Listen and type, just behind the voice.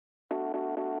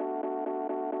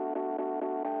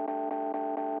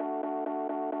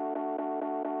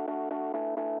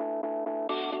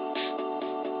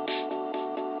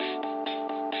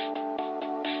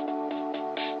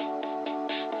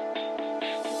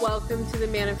Welcome to the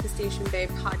Manifestation Babe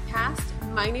podcast.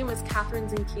 My name is Catherine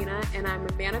Zinkina, and I'm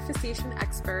a manifestation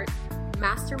expert,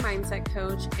 master mindset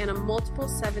coach, and a multiple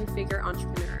seven-figure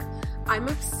entrepreneur. I'm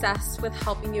obsessed with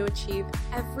helping you achieve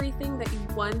everything that you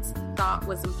once thought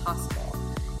was impossible.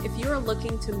 If you are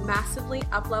looking to massively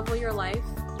up-level your life,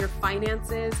 your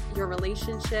finances, your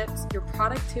relationships, your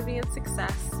productivity and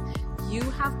success, you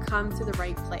have come to the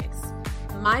right place.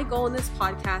 My goal in this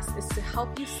podcast is to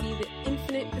help you see the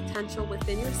infinite potential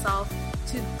within yourself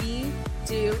to be,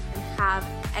 do, and have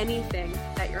anything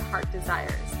that your heart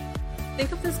desires.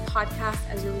 Think of this podcast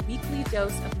as your weekly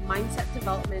dose of mindset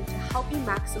development to help you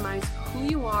maximize who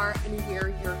you are and where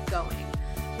you're going.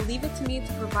 Leave it to me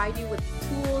to provide you with the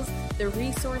tools, the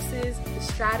resources, the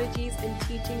strategies, and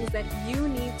teachings that you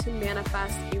need to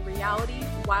manifest a reality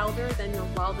wilder than your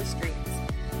wildest dreams.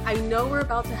 I know we're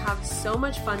about to have so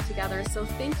much fun together, so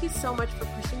thank you so much for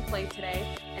pushing play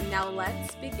today, and now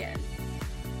let's begin.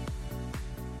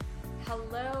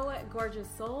 Hello, gorgeous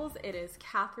souls. It is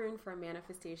Catherine from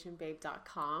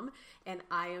ManifestationBabe.com, and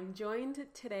I am joined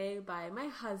today by my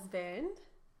husband.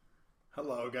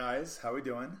 Hello, guys. How we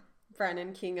doing?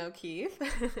 Brennan King O'Keefe.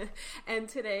 And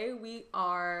today we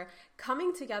are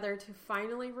coming together to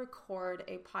finally record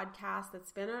a podcast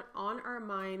that's been on our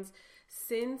minds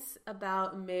since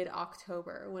about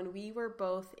mid-October, when we were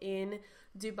both in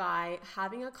Dubai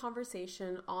having a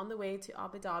conversation on the way to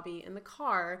Abu Dhabi in the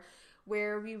car,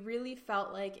 where we really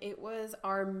felt like it was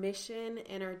our mission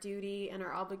and our duty and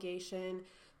our obligation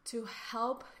to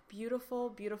help beautiful,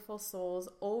 beautiful souls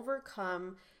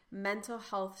overcome mental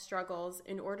health struggles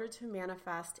in order to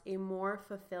manifest a more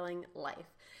fulfilling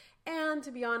life. And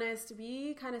to be honest,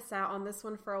 we kind of sat on this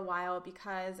one for a while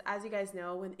because, as you guys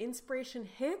know, when inspiration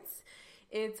hits,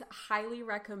 it's highly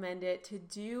recommended to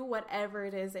do whatever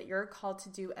it is that you're called to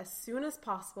do as soon as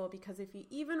possible, because if you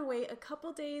even wait a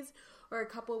couple days or a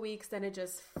couple weeks, then it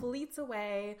just fleets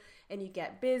away and you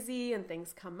get busy and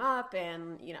things come up.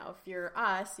 And, you know, if you're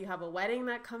us, you have a wedding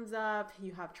that comes up,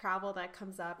 you have travel that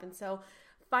comes up. And so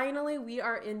finally, we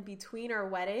are in between our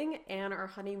wedding and our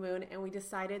honeymoon, and we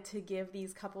decided to give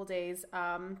these couple days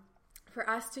for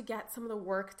us to get some of the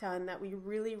work done that we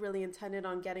really, really intended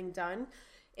on getting done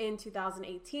in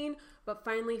 2018, but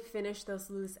finally finished those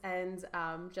loose ends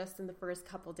just in the first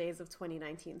couple days of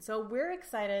 2019. So we're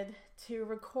excited to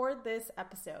record this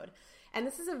episode. And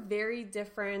this is a very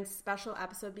different, special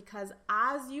episode because,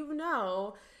 as you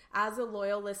know, as a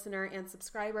loyal listener and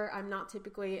subscriber, I'm not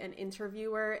typically an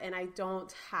interviewer, and I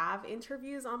don't have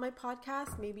interviews on my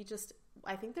podcast. Maybe just,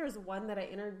 I think there's one that I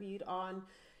interviewed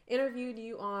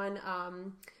you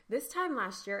on this time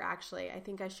last year, actually. I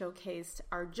think I showcased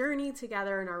our journey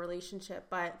together and our relationship,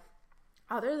 but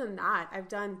other than that, I've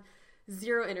done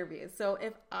 0 interviews. So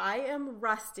if I am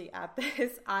rusty at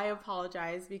this, I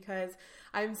apologize, because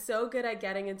I'm so good at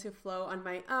getting into flow on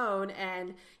my own,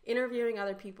 and interviewing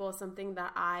other people is something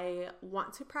that I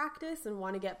want to practice and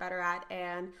want to get better at.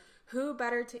 And who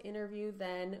better to interview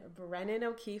than Brennan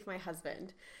O'Keefe, my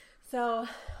husband? So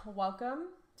welcome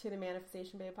to the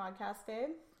Manifestation Babe podcast, babe.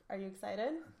 Are you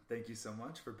excited? Thank you so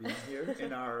much for being here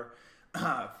in our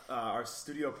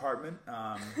studio apartment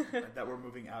that we're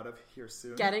moving out of here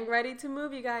soon. Getting ready to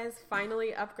move, you guys.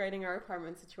 Finally upgrading our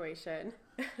apartment situation.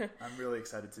 I'm really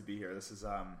excited to be here. This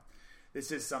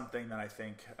is something that I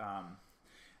think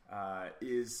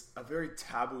is a very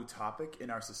taboo topic in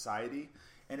our society,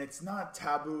 and it's not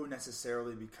taboo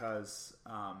necessarily because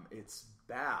it's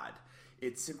bad.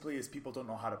 It simply is people don't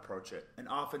know how to approach it. And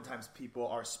oftentimes people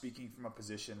are speaking from a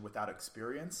position without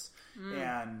experience.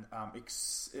 And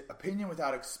opinion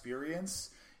without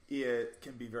experience, it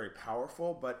can be very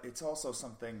powerful, but it's also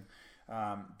something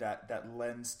that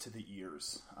lends to the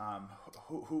ears.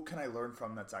 Who can I learn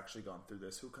from that's actually gone through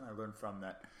this? Who can I learn from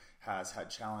that has had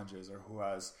challenges or who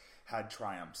has had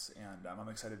triumphs? And I'm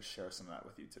excited to share some of that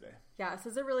with you today. Yeah, this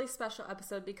is a really special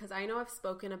episode because I know I've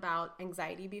spoken about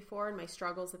anxiety before and my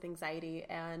struggles with anxiety,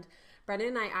 and Brennan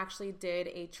and I actually did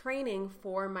a training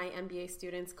for my MBA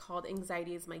students called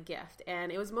Anxiety is My Gift.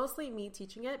 And it was mostly me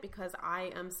teaching it because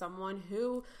I am someone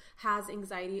who has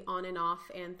anxiety on and off.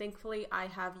 And thankfully, I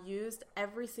have used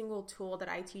every single tool that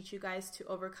I teach you guys to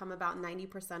overcome about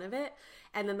 90% of it.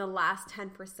 And then the last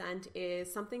 10%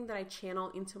 is something that I channel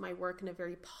into my work in a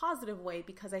very positive way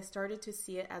because I started to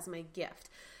see it as my gift.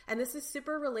 And this is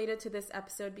super related to this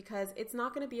episode because it's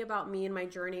not going to be about me and my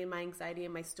journey and my anxiety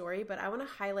and my story, but I want to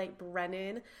highlight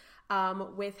Brennan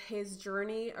with his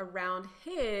journey around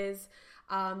his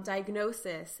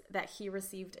diagnosis that he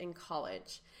received in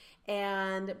college.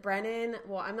 And Brennan,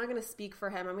 well, I'm not going to speak for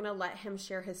him. I'm going to let him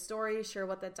share his story, share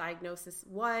what the diagnosis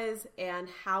was, and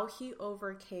how he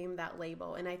overcame that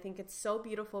label. And I think it's so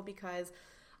beautiful because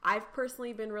I've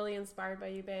personally been really inspired by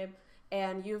you, babe.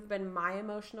 And you've been my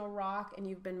emotional rock, and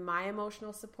you've been my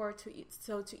emotional support.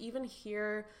 So to even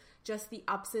hear just the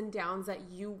ups and downs that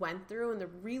you went through and the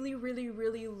really, really,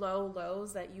 really low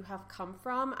lows that you have come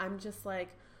from, I'm just like,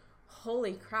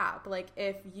 holy crap. Like,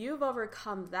 if you've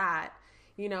overcome that,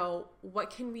 you know, what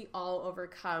can we all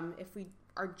overcome if we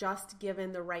are just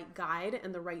given the right guide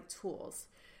and the right tools,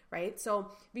 right?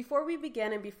 So before we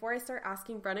begin and before I start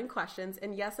asking Brennan questions,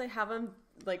 and yes, I have them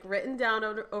like written down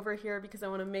over here because I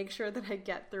want to make sure that I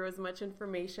get through as much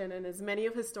information and as many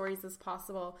of his stories as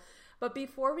possible. But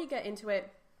before we get into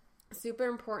it, super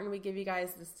important we give you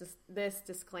guys this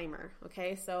disclaimer,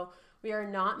 okay? So we are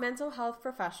not mental health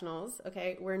professionals,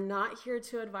 okay? We're not here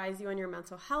to advise you on your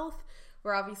mental health.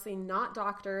 We're obviously not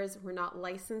doctors. We're not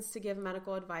licensed to give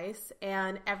medical advice.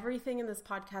 And everything in this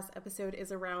podcast episode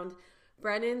is around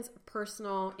Brennan's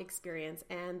personal experience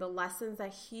and the lessons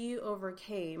that he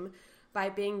overcame by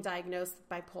being diagnosed with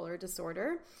bipolar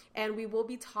disorder. And we will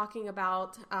be talking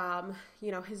about,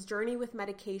 his journey with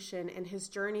medication and his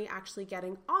journey actually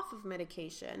getting off of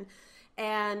medication.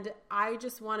 And I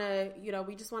just want to,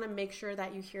 we just want to make sure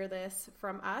that you hear this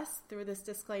from us through this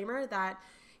disclaimer that,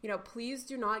 please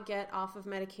do not get off of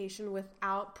medication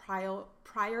without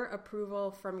prior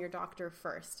approval from your doctor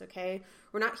first, okay?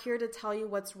 We're not here to tell you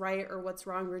what's right or what's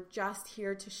wrong. We're just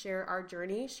here to share our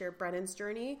journey, share Brennan's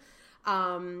journey.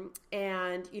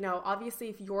 Obviously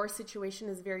if your situation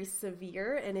is very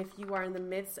severe and if you are in the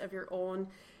midst of your own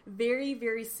very,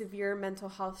 very severe mental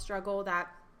health struggle that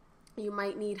you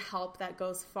might need help that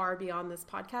goes far beyond this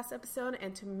podcast episode,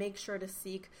 and to make sure to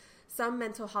seek some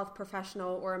mental health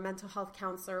professional or a mental health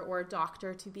counselor or a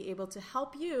doctor to be able to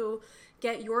help you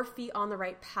get your feet on the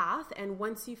right path. And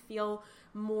once you feel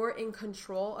more in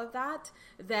control of that,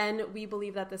 then we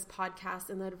believe that this podcast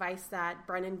and the advice that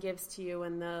Brennan gives to you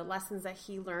and the lessons that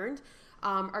he learned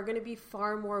are going to be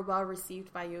far more well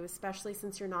received by you, especially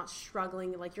since you're not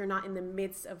struggling, like you're not in the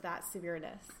midst of that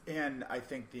severeness. And I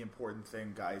think the important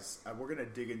thing, guys, we're going to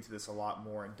dig into this a lot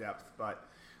more in depth, but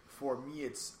for me,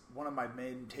 it's one of my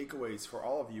main takeaways for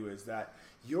all of you is that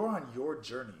you're on your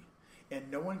journey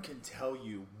and no one can tell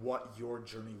you what your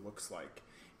journey looks like.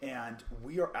 And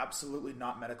we are absolutely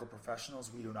not medical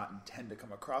professionals. We do not intend to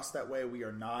come across that way. We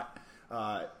are not,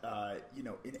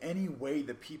 in any way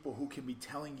the people who can be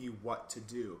telling you what to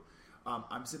do.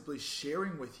 I'm simply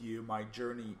sharing with you my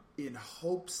journey in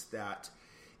hopes that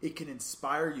it can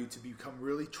inspire you to become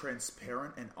really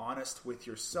transparent and honest with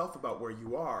yourself about where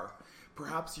you are.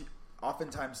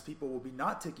 Oftentimes people will be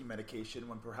not taking medication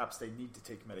when perhaps they need to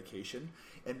take medication,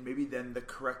 and maybe then the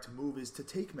correct move is to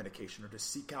take medication or to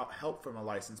seek out help from a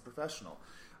licensed professional.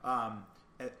 And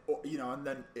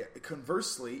then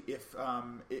conversely, if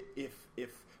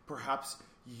perhaps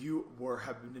you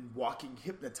have been walking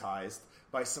hypnotized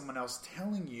by someone else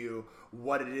telling you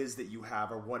what it is that you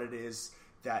have or what it is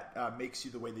that makes you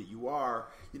the way that you are,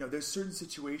 there's certain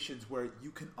situations where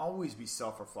you can always be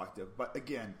self-reflective. But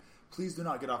again, please do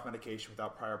not get off medication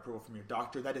without prior approval from your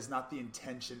doctor. That is not the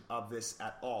intention of this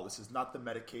at all. This is not the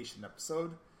medication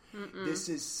episode. Mm-mm. This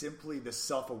is simply the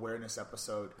self-awareness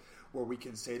episode where we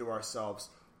can say to ourselves,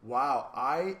 wow,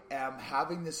 I am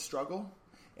having this struggle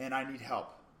and I need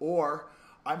help. Or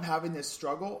I'm having this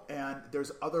struggle and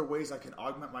there's other ways I can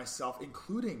augment myself,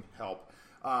 including help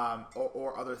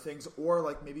or other things. Or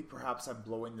like maybe perhaps I'm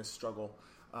blowing this struggle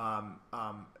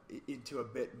into a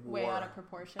bit more way out of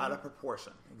proportion. Out of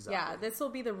proportion, exactly. Yeah, this will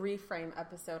be the reframe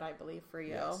episode, I believe, for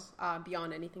you, yes.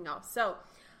 Beyond anything else. So,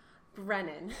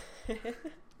 Brennan,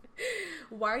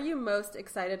 why are you most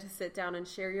excited to sit down and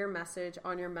share your message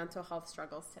on your mental health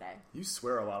struggles today? You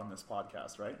swear a lot on this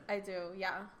podcast, right? I do,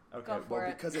 yeah. Okay, well,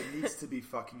 because it needs to be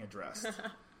fucking addressed.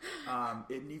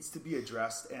 It needs to be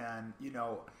addressed, and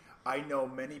I know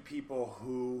many people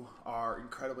who are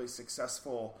incredibly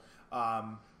successful,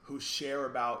 who share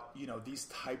about these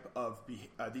type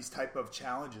of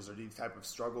challenges or these type of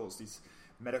struggles, these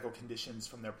medical conditions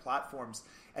from their platforms,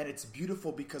 and it's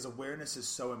beautiful because awareness is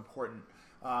so important.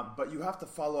 But you have to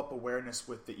follow up awareness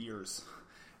with the ears.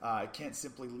 It can't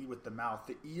simply lead with the mouth.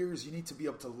 The ears, you need to be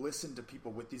able to listen to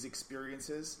people with these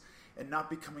experiences and not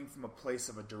be coming from a place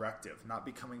of a directive, not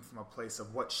be coming from a place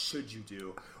of what should you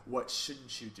do, what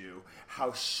shouldn't you do,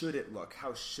 how should it look,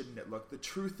 how shouldn't it look. The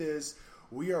truth is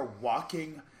we are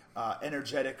walking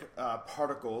energetic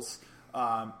particles,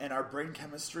 and our brain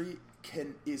chemistry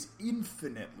is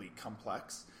infinitely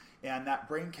complex, and that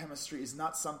brain chemistry is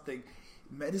not something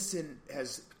medicine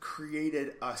has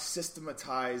created a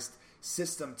systematized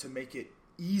system to make it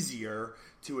easier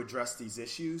to address these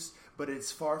issues, but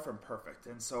it's far from perfect.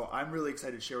 And so I'm really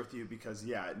excited to share with you because,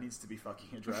 yeah, it needs to be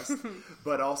fucking addressed,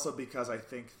 but also because I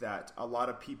think that a lot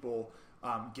of people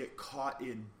get caught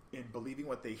in believing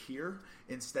what they hear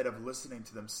instead of listening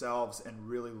to themselves and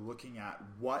really looking at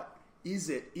what is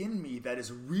it in me that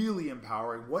is really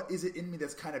empowering? What is it in me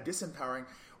that's kind of disempowering?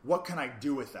 What can I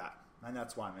do with that? And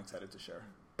that's why I'm excited to share.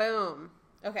 Boom.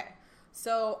 Okay.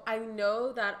 So I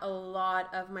know that a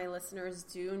lot of my listeners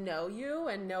do know you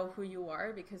and know who you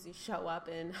are because you show up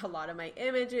in a lot of my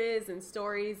images and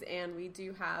stories, and we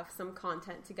do have some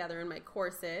content together in my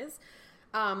courses.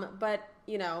 But,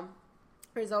 you know,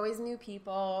 there's always new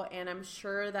people, and I'm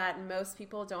sure that most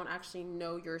people don't actually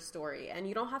know your story. And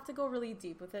you don't have to go really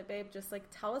deep with it, babe. Just like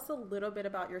tell us a little bit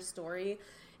about your story,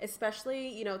 especially,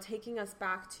 you know, taking us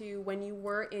back to when you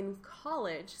were in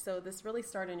college. So this really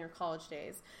started in your college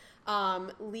days,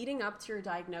 leading up to your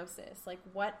diagnosis. Like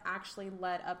what actually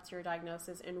led up to your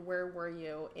diagnosis, and where were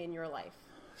you in your life?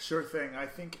 Sure thing. I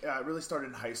think it really started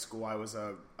in high school. I was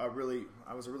a really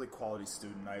quality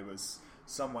student. I was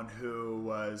someone who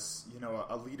was, you know,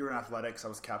 a leader in athletics. I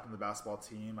was captain of the basketball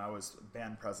team. I was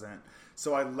band president.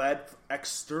 So I led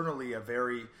externally a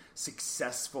very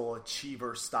successful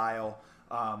achiever style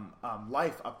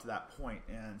life up to that point.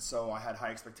 And so I had high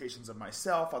expectations of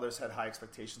myself. Others had high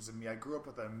expectations of me. I grew up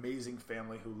with an amazing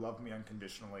family who loved me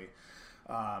unconditionally.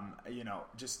 You know,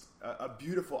 just a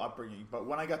beautiful upbringing. But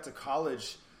when I got to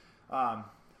college, I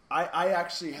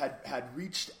actually had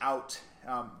reached out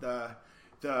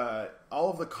all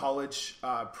of the college,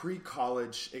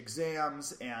 pre-college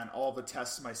exams and all the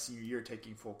tests my senior year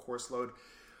taking full course load.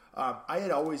 I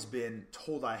had always been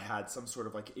told I had some sort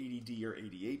of like ADD or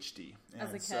ADHD. And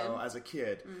as a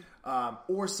kid,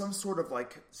 or some sort of,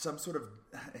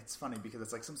 it's funny because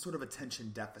it's like some sort of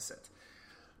attention deficit.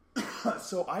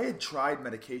 So I had tried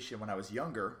medication when I was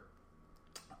younger.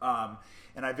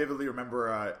 And I vividly remember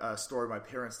a story of my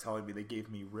parents telling me they gave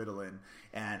me Ritalin,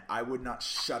 and I would not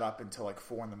shut up until like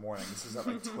 4 a.m. This is at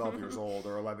like 12 years old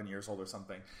or 11 years old or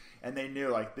something. And they knew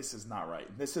like, this is not right.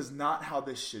 This is not how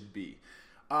this should be.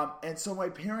 And so my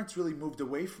parents really moved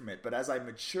away from it. But as I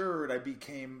matured, I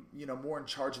became, you know, more in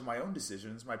charge of my own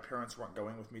decisions. My parents weren't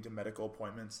going with me to medical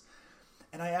appointments.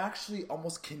 And I actually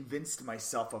almost convinced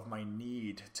myself of my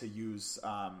need to use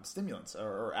stimulants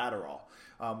or Adderall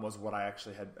was what I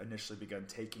actually had initially begun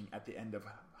taking at the end of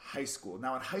high school.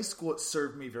 Now, in high school, it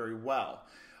served me very well.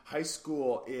 High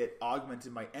school, it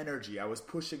augmented my energy. I was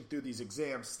pushing through these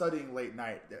exams, studying late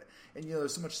night. And, you know,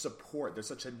 there's so much support. There's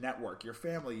such a network. Your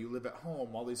family, you live at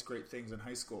home, all these great things in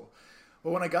high school.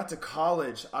 But when I got to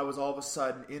college, I was all of a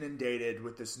sudden inundated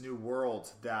with this new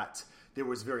world that there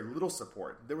was very little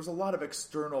support. There was a lot of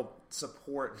external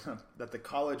support that the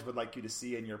college would like you to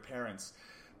see in your parents.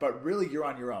 But really, you're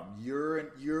on your own.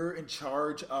 You're in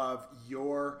charge of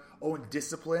your own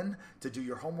discipline to do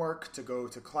your homework, to go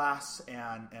to class,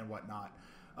 and whatnot.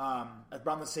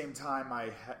 Around the same time, I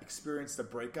experienced a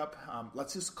breakup.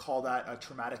 Let's just call that a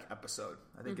traumatic episode,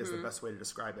 I think is the best way to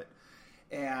describe it.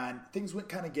 And things went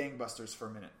kind of gangbusters for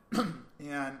a minute.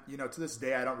 And, you know, to this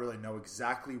day, I don't really know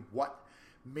exactly what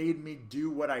made me do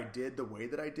what I did the way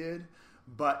that I did.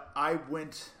 But I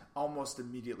went almost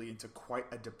immediately into quite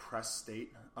a depressed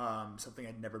state, something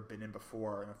I'd never been in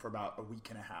before for about a week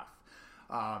and a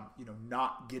half. You know,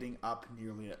 not getting up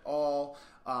nearly at all,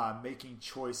 making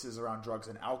choices around drugs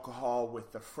and alcohol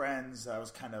with the friends. I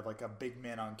was kind of like a big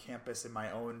man on campus in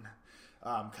my own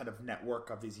kind of network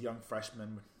of these young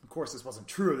freshmen. Of course, this wasn't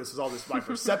true. This was all just my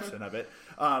perception of it.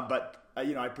 But,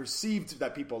 you know, I perceived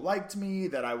that people liked me,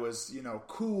 that I was, you know,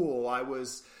 cool. I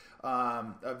was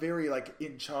very, like,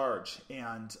 in charge.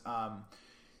 And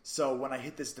so when I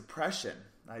hit this depression,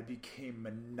 I became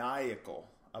maniacal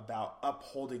about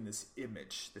upholding this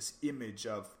image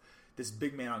of this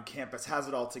big man on campus, has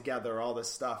it all together, all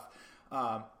this stuff.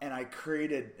 And I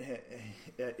created,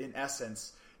 in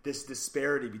essence, this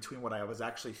disparity between what I was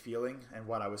actually feeling and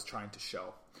what I was trying to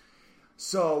show.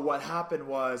 So what happened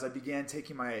was I began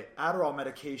taking my Adderall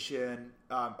medication,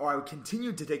 or I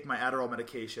continued to take my Adderall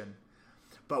medication.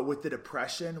 But with the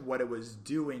depression, what it was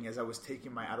doing is I was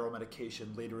taking my Adderall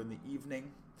medication later in the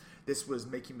evening. This was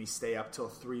making me stay up till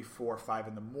 3, 4, 5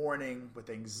 in the morning with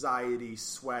anxiety,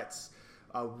 sweats,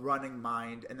 a running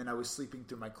mind, and then I was sleeping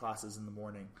through my classes in the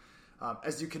morning.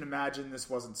 As you can imagine, this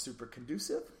wasn't super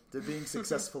conducive to being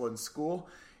successful in school.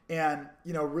 And,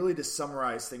 you know, really to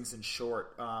summarize things in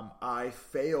short, I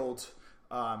failed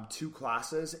 2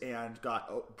 classes and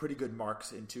got pretty good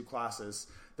marks in 2 classes,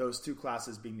 those 2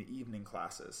 classes being the evening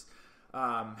classes.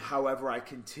 However, I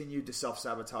continued to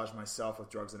self-sabotage myself with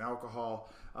drugs and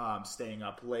alcohol, staying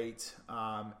up late,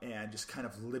 and just kind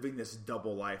of living this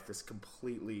double life, this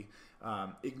completely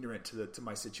ignorant to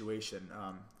my situation,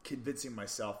 convincing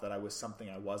myself that I was something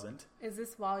I wasn't. Is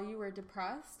this while you were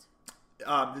depressed?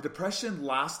 The depression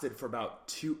lasted for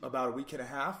about a week and a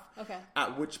half. Okay.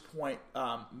 At which point,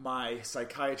 my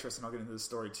psychiatrist, and I'll get into the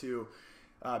story too,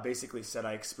 basically said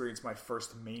I experienced my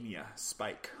first mania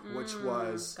spike, which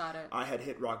was I had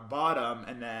hit rock bottom,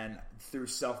 and then through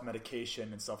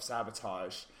self-medication and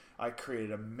self-sabotage, I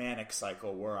created a manic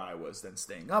cycle where I was then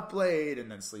staying up late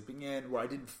and then sleeping in, where I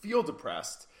didn't feel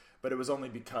depressed, but it was only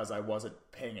because I wasn't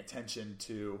paying attention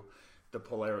to the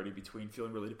polarity between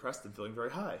feeling really depressed and feeling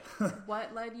very high.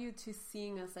 What led you to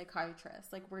seeing a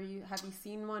psychiatrist? Like, have you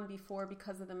seen one before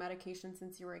because of the medication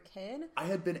since you were a kid? I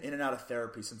had been in and out of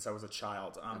therapy since I was a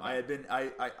child. Okay.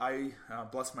 I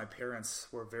bless my parents,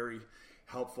 were very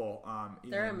helpful.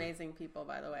 They're amazing people,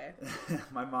 by the way.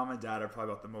 My mom and dad are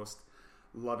probably about the most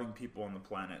loving people on the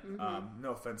planet. Mm-hmm.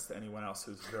 No offense to anyone else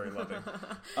who's very loving.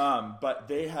 But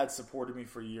they had supported me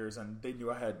for years, and they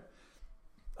knew I had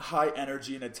high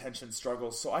energy and attention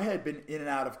struggles. So I had been in and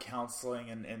out of counseling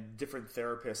and different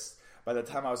therapists. By the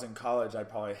time I was in college, I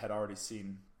probably had already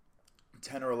seen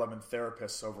 10 or 11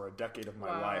 therapists over a decade of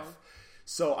my life.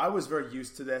 So I was very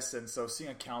used to this, and so seeing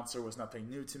a counselor was nothing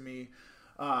new to me.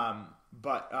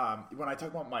 But when I talk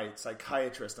about my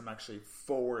psychiatrist, I'm actually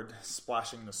forward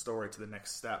splashing the story to the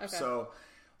next step. Okay. So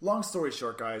long story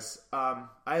short, guys, I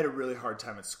had a really hard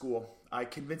time at school. I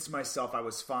convinced myself I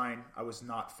was fine. I was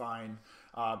not fine.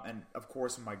 And of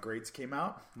course, when my grades came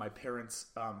out, my parents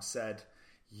said,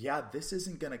 yeah, this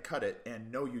isn't going to cut it.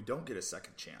 And no, you don't get a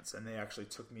second chance. And they actually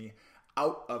took me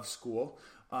out of school.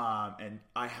 And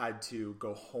I had to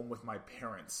go home with my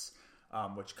parents,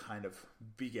 which kind of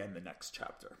began the next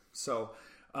chapter. So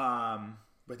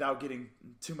without getting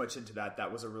too much into that,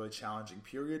 that was a really challenging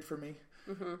period for me.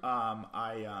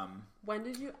 Mm-hmm. When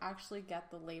did you actually get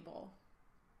the label?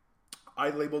 I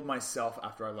labeled myself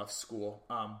after I left school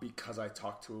because I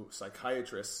talked to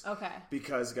psychiatrists. Okay.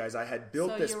 Because, guys, I had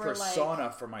built this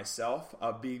persona for myself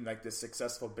of being like this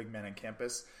successful big man on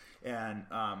campus. And,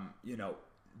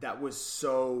 that was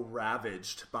so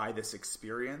ravaged by this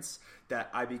experience that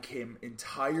I became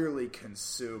entirely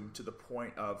consumed to the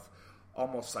point of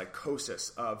almost psychosis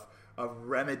of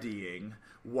remedying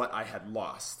what I had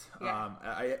lost.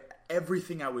 Yeah.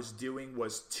 Everything I was doing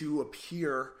was to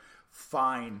appear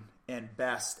fine and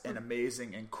best and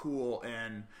amazing and cool,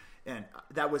 and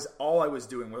that was all I was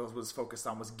doing. What I was focused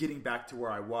on was getting back to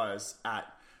where I was at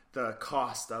the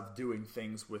cost of doing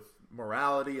things with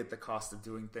morality, at the cost of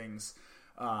doing things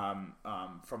from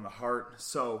the heart.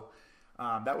 So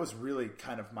that was really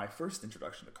kind of my first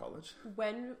introduction to college.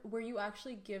 When were you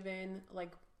actually given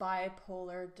like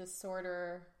bipolar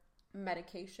disorder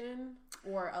medication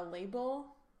or a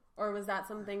label? Or was that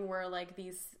something where like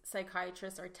these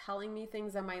psychiatrists are telling me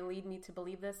things that might lead me to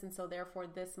believe this, and so therefore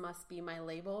this must be my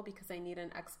label because I need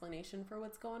an explanation for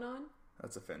what's going on?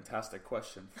 That's a fantastic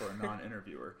question for a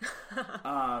non-interviewer.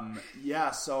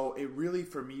 So it really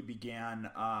for me began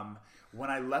when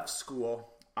I left school.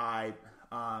 I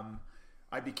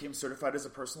became certified as a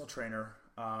personal trainer.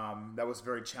 That was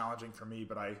very challenging for me,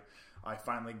 but I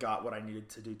finally got what I needed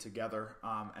to do together,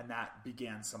 and that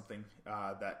began something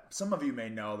that some of you may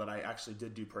know, that I actually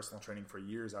did do personal training for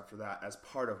years after that as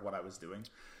part of what I was doing.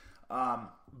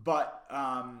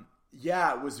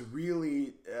 It was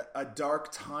really a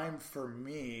dark time for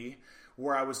me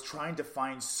where I was trying to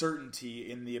find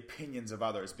certainty in the opinions of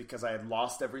others because I had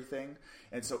lost everything.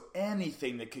 And so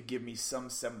anything that could give me some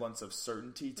semblance of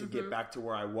certainty to get back to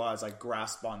where I was, I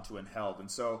grasped onto and held. And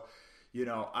so,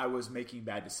 I was making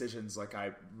bad decisions. Like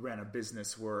I ran a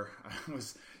business where I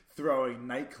was throwing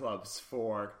nightclubs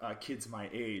for kids my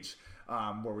age,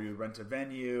 where we would rent a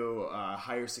venue,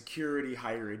 hire security,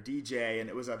 hire a DJ, and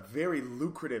it was a very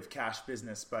lucrative cash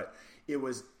business, but it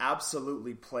was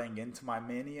absolutely playing into my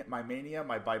mania, my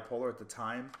bipolar at the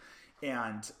time.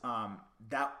 And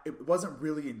that it wasn't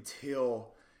really until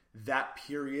that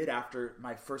period after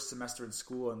my first semester in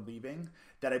school and leaving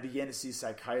that I began to see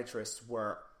psychiatrists,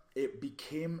 where it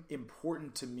became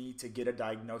important to me to get a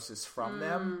diagnosis from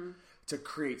them, to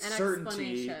create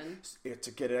certainty,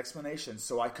 to get an explanation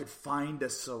so I could find a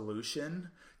solution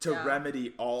to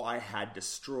remedy all I had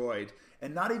destroyed.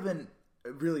 And not even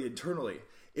really internally.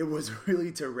 It was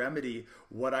really to remedy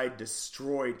what I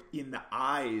destroyed in the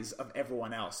eyes of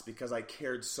everyone else, because I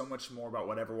cared so much more about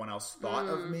what everyone else thought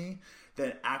of me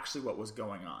than actually what was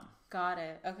going on. Got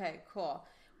it. Okay, cool.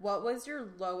 What was your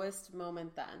lowest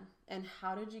moment then, and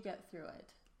how did you get through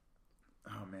it?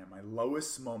 oh man, my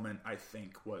lowest moment, I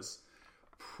think, was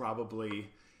probably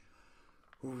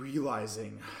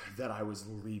realizing that I was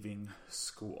leaving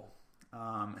school.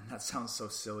 And that sounds so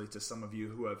silly to some of you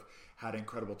who have had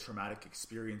incredible traumatic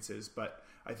experiences, but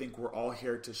I think we're all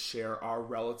here to share our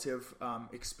relative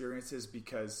experiences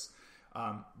because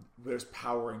there's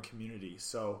power in community.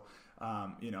 So,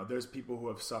 there's people who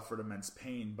have suffered immense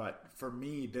pain, but for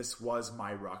me, this was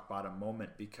my rock bottom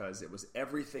moment because it was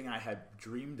everything I had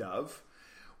dreamed of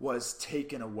was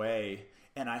taken away,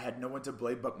 and I had no one to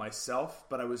blame but myself,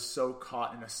 but I was so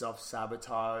caught in a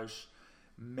self-sabotage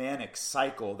manic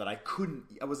cycle that I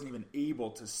wasn't even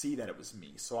able to see that it was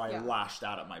me. So I lashed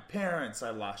out at my parents.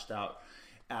 I lashed out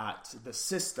at the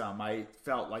system. I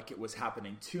felt like it was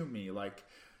happening to me. Like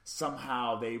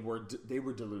somehow they were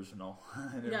delusional.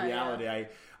 And in reality,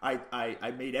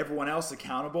 I made everyone else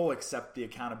accountable except the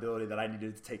accountability that I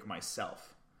needed to take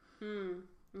myself.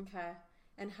 Okay.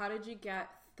 And how did you get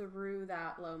through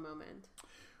that low moment?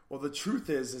 Well, the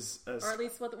truth is or at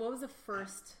least what was the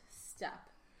first step?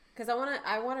 Because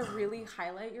I want to really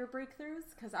highlight your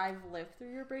breakthroughs because I've lived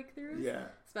through your breakthroughs. Yeah.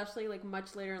 Especially like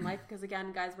much later in life. Because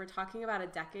again, guys, we're talking about a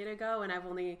decade ago, and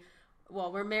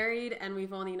we're married and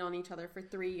we've only known each other for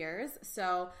 3 years.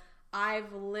 So I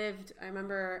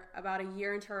remember about a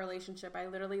year into our relationship, I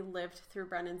literally lived through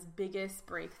Brendan's biggest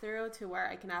breakthrough to where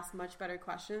I can ask much better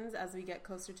questions as we get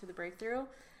closer to the breakthrough.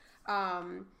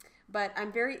 But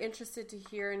I'm very interested to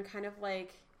hear and kind of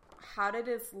like, what did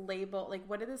this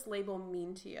label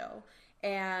mean to you?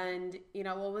 And,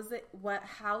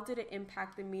 how did it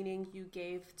impact the meaning you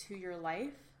gave to your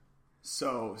life?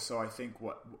 So I think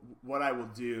what I will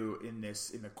do in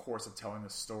the course of telling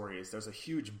this story is there's a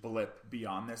huge blip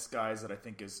beyond this, guys, that I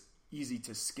think is easy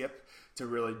to skip to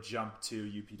really jump to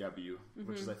UPW,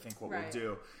 which is I think what we'll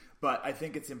do. But I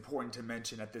think it's important to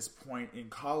mention at this point in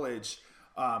college,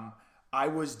 I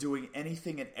was doing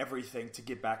anything and everything to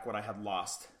get back what I had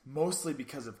lost, mostly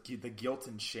because of the guilt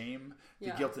and shame,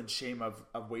 the guilt and shame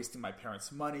of wasting my parents'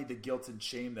 money, the guilt and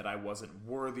shame that I wasn't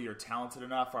worthy or talented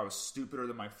enough, or I was stupider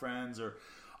than my friends, or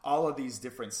all of these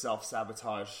different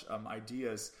self-sabotage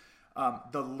ideas.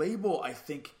 The label, I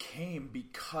think, came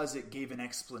because it gave an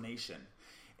explanation.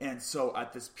 And so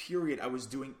at this period, I was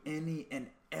doing any and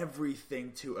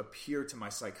everything to appear to my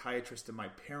psychiatrist and my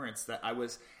parents that I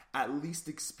was at least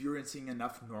experiencing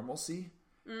enough normalcy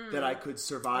that I could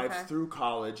survive through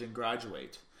college and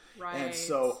graduate. Right. And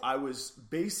so I was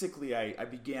basically, I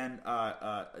began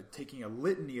taking a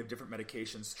litany of different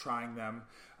medications, trying them,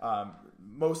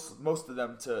 most of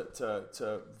them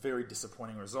to very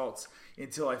disappointing results,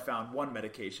 until I found one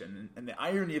medication. And the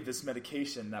irony of this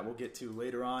medication that we'll get to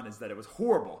later on is that it was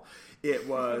horrible. It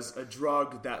was a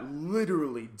drug that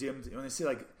literally dimmed, when they say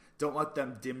like, don't let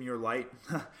them dim your light.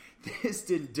 This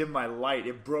didn't dim my light.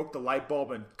 It broke the light bulb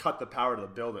and cut the power to the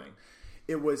building.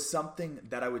 It was something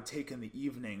that I would take in the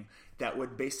evening that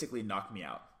would basically knock me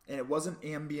out. And it wasn't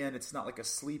Ambien. It's not like a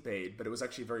sleep aid, but it was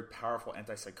actually a very powerful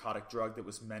antipsychotic drug that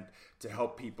was meant to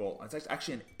help people. It's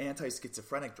actually an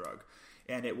anti-schizophrenic drug.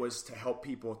 And it was to help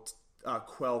people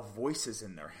quell voices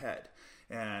in their head.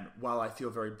 And while I feel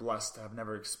very blessed to have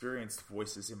never experienced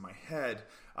voices in my head,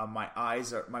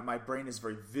 my brain is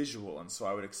very visual. And so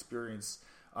I would experience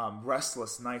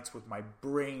restless nights with my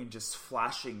brain just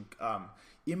flashing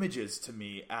images to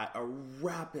me at a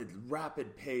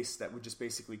rapid pace that would just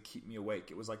basically keep me awake.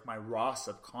 It was like my raw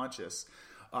subconscious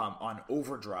on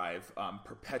overdrive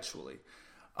perpetually.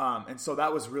 And so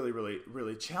that was really, really,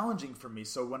 really challenging for me.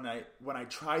 So when I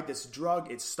tried this drug,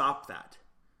 it stopped that.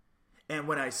 And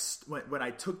when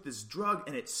I took this drug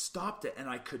and it stopped it, and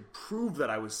I could prove that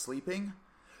I was sleeping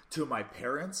to my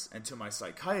parents and to my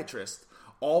psychiatrist,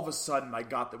 all of a sudden I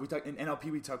got that. In NLP,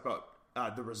 we talk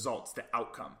about the results, the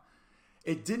outcome.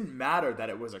 It didn't matter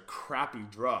that it was a crappy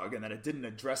drug and that it didn't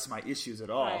address my issues at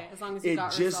all. Right, as long as you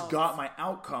got just results. Got my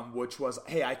outcome, which was,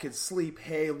 hey, I could sleep.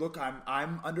 Hey, look,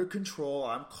 I'm under control.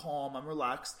 I'm calm. I'm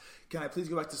relaxed. Can I please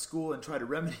go back to school and try to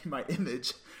remedy my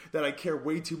image that I care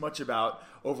way too much about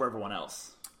over everyone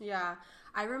else? Yeah.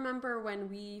 I remember when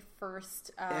we first...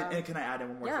 And can I add in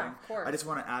one more thing? Yeah, of course. I just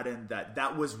want to add in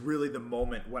that was really the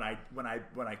moment when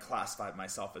I classified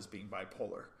myself as being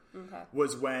bipolar. Okay.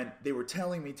 Was when they were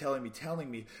telling me,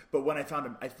 but when I found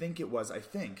him,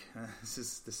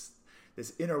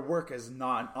 this inner work is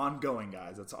not ongoing,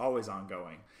 guys. It's always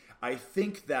ongoing. I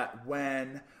think that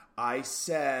when I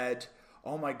said,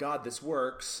 oh my God, this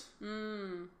works,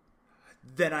 then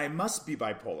I must be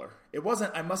bipolar. It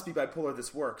wasn't, I must be bipolar,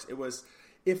 this works. It was,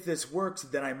 if this works,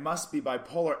 then I must be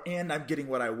bipolar and I'm getting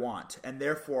what I want. And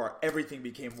therefore, everything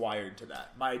became wired to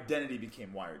that. My identity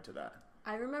became wired to that.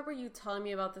 I remember you telling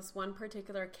me about this one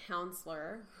particular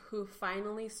counselor who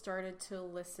finally started to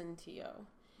listen to you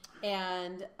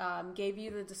and gave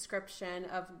you the description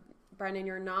of, Brendan,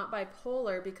 you're not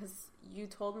bipolar, because you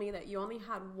told me that you only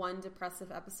had one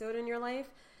depressive episode in your life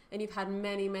and you've had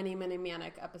many, many, many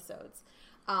manic episodes.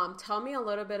 Tell me a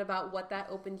little bit about what that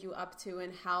opened you up to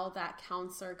and how that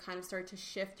counselor kind of started to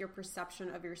shift your perception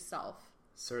of yourself.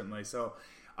 Certainly. So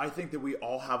I think that we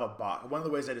all have a box. One of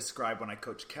the ways I describe when I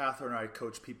coach Catherine or I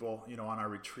coach people, on our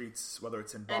retreats, whether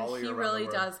it's in Bali or and he really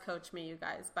does coach me, you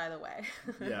guys, by the way.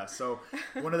 Yeah. So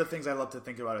one of the things I love to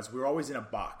think about is we're always in a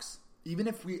box. Even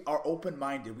if we are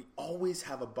open-minded, we always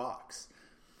have a box.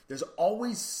 There's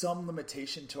always some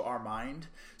limitation to our mind.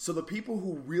 So the people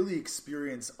who really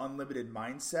experience unlimited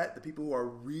mindset, the people who are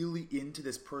really into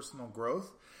this personal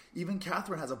growth, even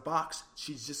Catherine has a box.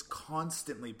 She's just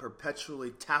constantly,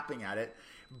 perpetually tapping at it,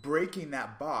 breaking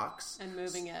that box. And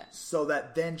moving it. So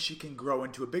that then she can grow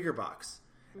into a bigger box.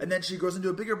 And then she grows into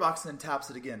a bigger box and then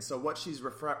taps it again. So what she's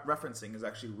referencing is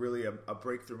actually really a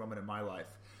breakthrough moment in my life.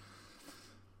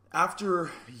 After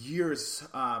years,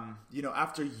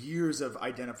 after years of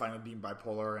identifying with being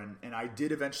bipolar, and I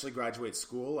did eventually graduate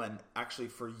school, and actually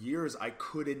for years I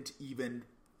couldn't even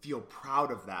feel proud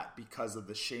of that because of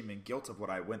the shame and guilt of what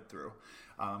I went through.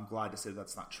 I'm glad to say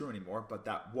that's not true anymore, but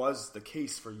that was the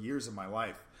case for years of my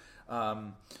life.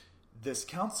 This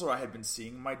counselor I had been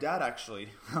seeing, my dad actually,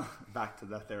 back to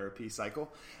the therapy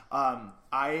cycle,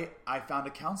 I found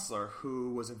a counselor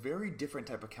who was a very different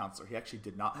type of counselor. He actually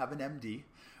did not have an MD.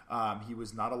 He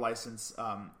was not a licensed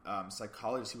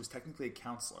psychologist. He was technically a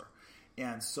counselor.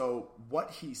 And so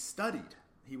what he studied,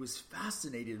 he was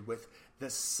fascinated with the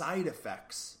side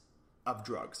effects of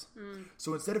drugs.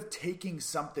 So instead of taking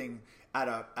something at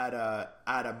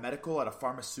a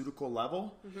pharmaceutical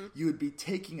level, you would be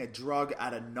taking a drug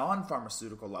at a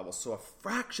non-pharmaceutical level. So a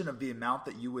fraction of the amount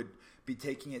that you would be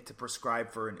taking it to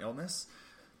prescribe for an illness,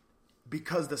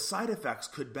 because the side effects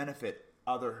could benefit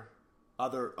other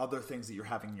things that you're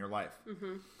having in your life.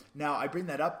 Now, I bring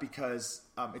that up because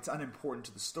it's unimportant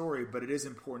to the story, but it is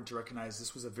important to recognize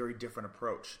this was a very different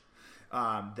approach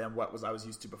than what I was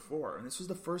used to before. And this was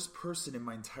the first person in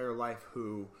my entire life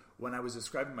who, when I was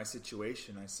describing my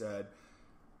situation, I said,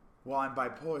 well, I'm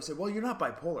bipolar. I said, well, you're not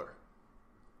bipolar.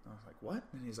 I was like, what?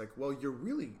 And he's like, well, you're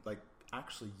really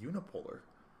actually unipolar,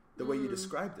 the way you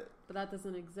described it. But that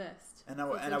doesn't exist. And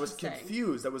I was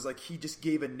confused. I was like, he just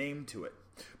gave a name to it.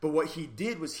 But what he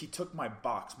did was he took my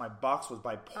box. My box was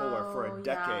bipolar for a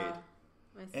decade.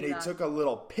 Yeah. And he took a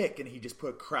little pick and he just put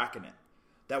a crack in it.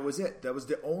 That was it. That was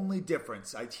the only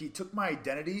difference. He took my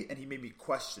identity and he made me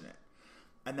question it.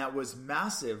 And that was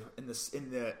massive in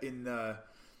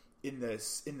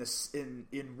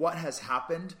what has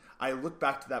happened. I look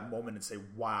back to that moment and say,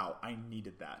 wow, I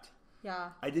needed that. Yeah.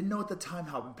 I didn't know at the time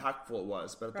how impactful it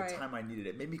was, but at the time I needed it.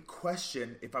 It made me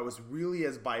question if I was really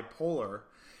as bipolar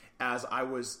as I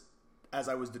was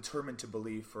determined to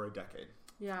believe for a decade.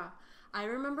 Yeah. I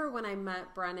remember when I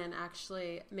met Brennan,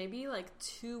 actually, maybe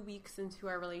 2 weeks into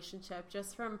our relationship,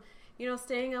 just from,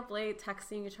 staying up late,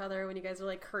 texting each other when you guys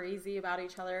are crazy about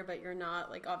each other, but you're not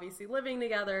obviously living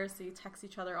together. So you text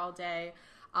each other all day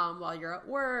while you're at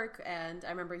work. And I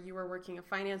remember you were working a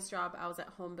finance job. I was at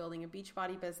home building a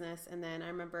Beachbody business. And then I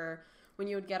remember when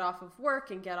you would get off of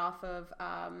work and get off of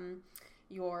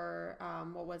your,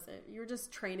 what was it? You were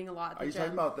just training a lot at the gym. Are you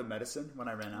talking about the medicine when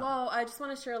I ran out? Well, I just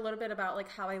want to share a little bit about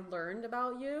how I learned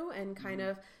about you and kind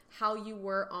of how you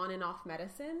were on and off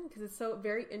medicine, because it's so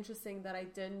very interesting that I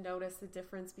did notice the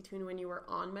difference between when you were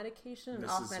on medication and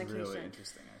off medication. This is really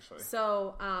interesting, actually.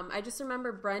 So I just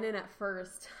remember Brendan at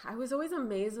first, I was always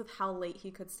amazed with how late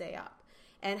he could stay up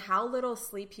and how little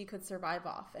sleep he could survive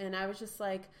off. And I was just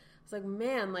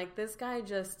man, this guy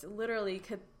just literally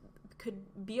could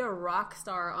be a rock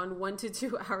star on 1 to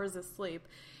 2 hours of sleep.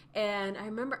 And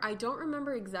I don't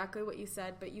remember exactly what you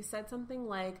said, but you said something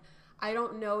like, I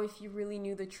don't know if you really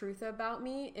knew the truth about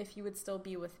me, if you would still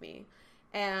be with me.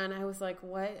 And I was like,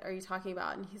 what are you talking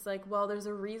about? And he's like, well, there's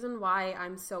a reason why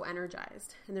I'm so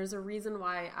energized. And there's a reason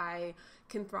why I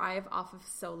can thrive off of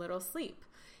so little sleep.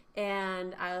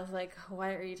 And I was like, what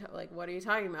are you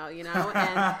talking about,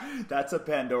 And that's a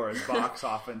Pandora's box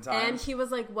oftentimes. And he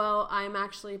was like, well, I'm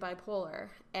actually bipolar.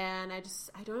 And I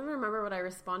don't even remember what I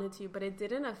responded to, but it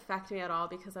didn't affect me at all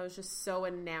because I was just so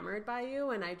enamored by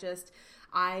you. And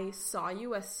I saw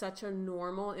you as such a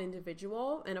normal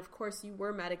individual. And of course you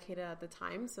were medicated at the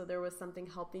time. So there was something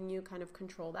helping you kind of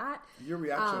control that. Your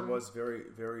reaction was very,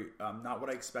 very, not what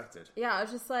I expected. Yeah. I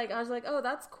was like, oh,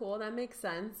 that's cool. That makes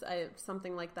sense.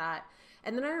 Something like that.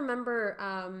 And then I remember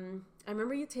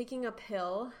you taking a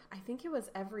pill. I think it was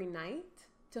every night.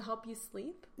 to help you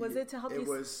sleep? Was it to help you?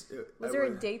 Was there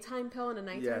a daytime pill and a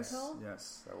nighttime pill?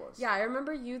 Yes, that was. Yeah, I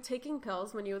remember you taking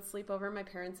pills when you would sleep over at my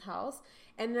parents' house.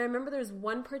 And I remember there's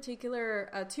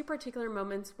two particular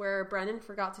moments where Brennan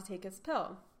forgot to take his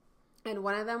pill. And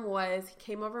one of them was he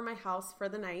came over my house for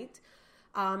the night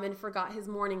and forgot his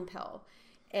morning pill.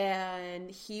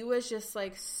 And he was just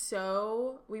like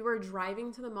we were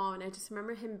driving to the mall, and I just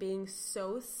remember him being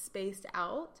so spaced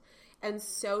out and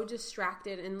so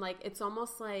distracted. And like, it's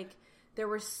almost like there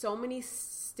were so many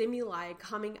stimuli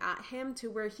coming at him to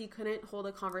where he couldn't hold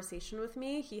a conversation with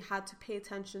me. He had to pay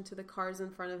attention to the cars in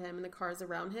front of him and the cars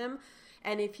around him.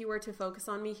 And if he were to focus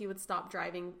on me, he would stop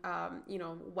driving,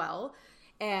 well.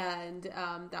 And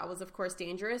that was, of course,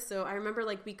 dangerous. So I remember,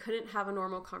 like, we couldn't have a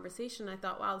normal conversation. I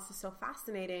thought, wow, this is so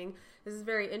fascinating. This is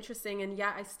very interesting. And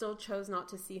yet I still chose not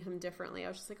to see him differently. I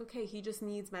was just like, okay, he just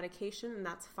needs medication, and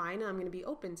that's fine. And I'm going to be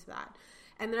open to that.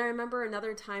 And then I remember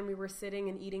another time we were sitting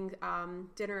and eating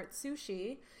dinner at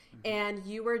Sushi, and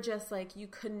you were just like, you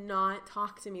could not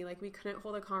talk to me. Like, we couldn't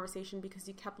hold a conversation because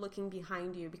you kept looking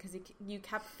behind you, because you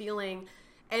kept feeling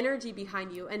energy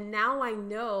behind you. And now I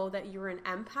know that you're an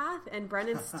empath, and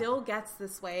Brennan still gets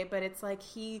this way, but it's like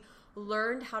he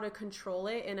learned how to control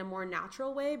it in a more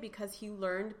natural way because he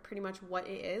learned pretty much what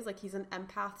it is. Like, he's an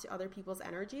empath to other people's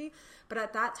energy. But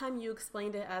at that time, you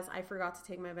explained it as, I forgot to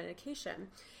take my medication.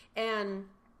 And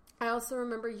I also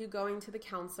remember you going to the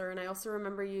counselor, and I also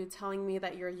remember you telling me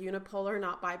that you're unipolar,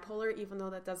 not bipolar, even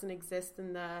though that doesn't exist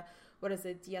in the, what is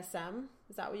it, DSM?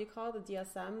 Is that what you call it? The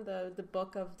DSM, the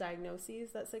book of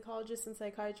diagnoses that psychologists and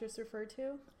psychiatrists refer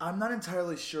to? I'm not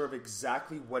entirely sure of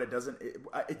exactly what it doesn't.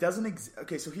 It doesn't.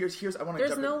 Okay, so here's. I want to.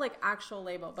 There's no like actual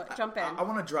label, but jump in. I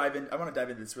want to dive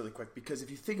into this really quick, because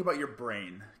if you think about your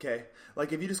brain, okay,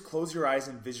 like if you just close your eyes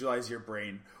and visualize your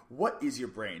brain, what is your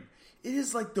brain? It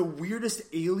is like the weirdest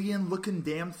alien-looking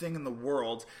damn thing in the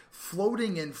world,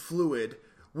 floating in fluid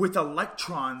with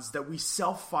electrons that we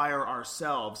self-fire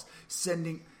ourselves,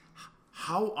 sending.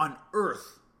 How on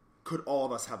earth could all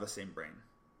of us have the same brain?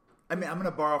 I mean, I'm going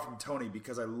to borrow from Tony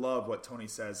because I love what Tony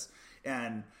says.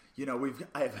 And, you know, we've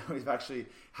actually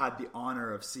had the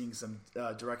honor of seeing some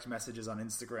direct messages on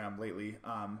Instagram lately.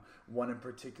 One in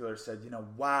particular said, you know,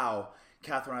 wow,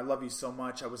 Catherine, I love you so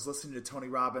much. I was listening to Tony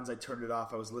Robbins. I turned it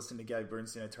off. I was listening to Gabby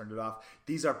Bernstein. I turned it off.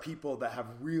 These are people that have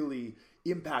really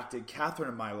impacted Catherine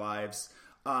in my lives.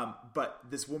 But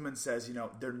this woman says, you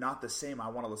know, they're not the same. I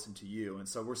want to listen to you. And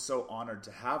so we're so honored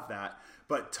to have that.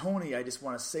 But Tony, I just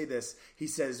want to say this. He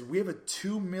says, we have a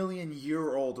 2 million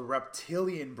year old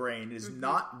reptilian brain. It is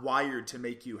not wired to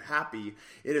make you happy.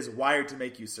 It is wired to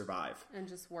make you survive. And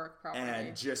just work properly.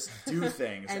 And just do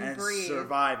things. and breathe.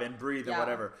 Survive and breathe and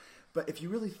whatever. But if you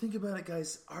really think about it,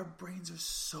 guys, our brains are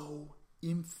so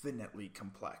infinitely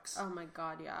complex. Oh my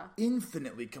God, yeah.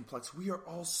 Infinitely complex. We are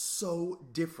all so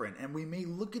different, and we may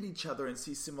look at each other and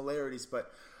see similarities,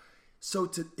 but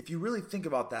if you really think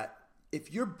about that,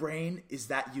 if your brain is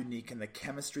that unique and the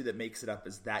chemistry that makes it up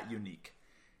is that unique,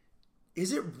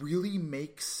 is it really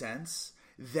make sense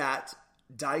that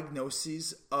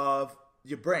diagnoses of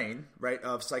your brain, right,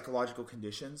 of psychological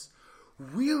conditions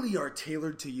really are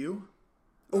tailored to you?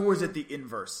 Or is it the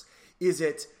inverse?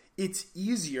 It's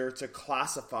easier to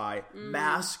classify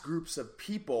mass groups of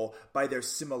people by their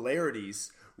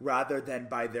similarities rather than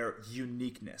by their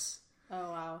uniqueness.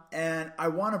 Oh, wow. And I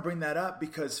want to bring that up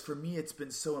because for me, it's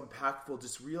been so impactful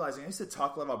just realizing I used to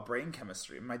talk a lot about brain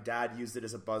chemistry. My dad used it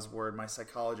as a buzzword, my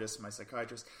psychologist, my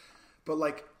psychiatrist. But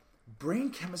like, brain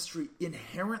chemistry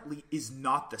inherently is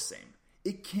not the same.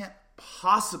 It can't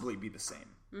possibly be the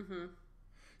same. Mm-hmm.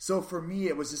 So for me,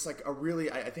 it was just like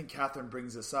I think Catherine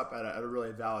brings this up at a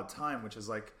really valid time, which is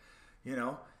like, you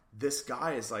know, this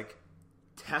guy is like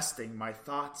testing my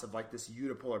thoughts of like this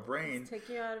unipolar brain. It's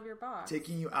taking you out of your box.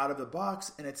 Taking you out of the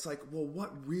box. And it's like, well,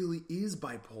 what really is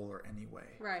bipolar anyway?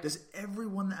 Right. Does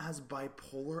everyone that has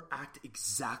bipolar act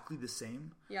exactly the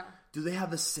same? Yeah. Do they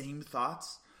have the same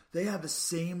thoughts? They have the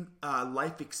same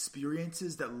life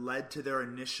experiences that led to their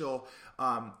initial,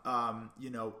 like low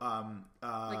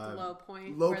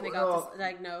point where they got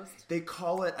diagnosed. They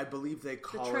call it, I believe they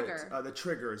call the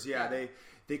triggers. Yeah,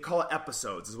 they call it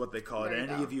episodes is what they call it. And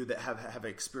any of you that have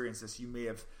experienced this, you may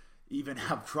have even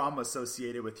have trauma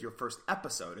associated with your first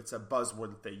episode. It's a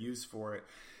buzzword that they use for it.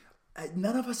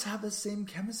 None of us have the same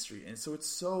chemistry. And so it's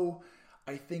so,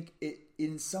 I think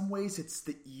in some ways it's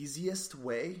the easiest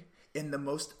way in the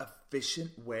most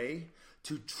efficient way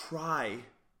to try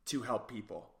to help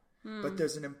people. But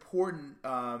there's an important...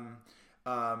 I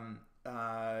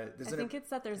think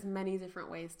it's that there's many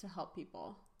different ways to help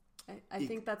people. I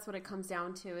think that's what it comes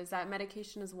down to, is that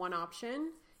medication is one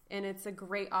option, and it's a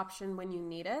great option when you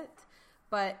need it.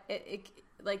 but it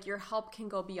like your help can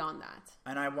go beyond that.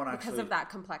 And I want to because of that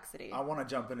complexity. I want to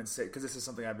jump in and say, because this is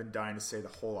something I've been dying to say the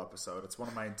whole episode. It's one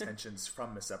of my intentions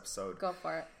from this episode. Go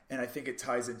for it. And I think it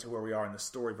ties into where we are in the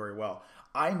story very well.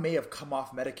 I may have come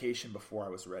off medication before I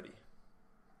was ready.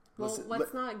 Well,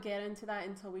 let's not get into that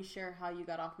until we share how you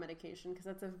got off medication, because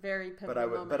that's a very pivotal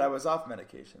moment. But I was off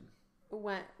medication.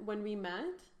 When we met?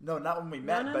 No, not when we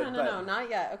met. No, not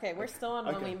yet. Okay, we're still on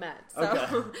when we met.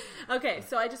 So, okay,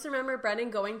 so I just remember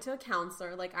Brendan going to a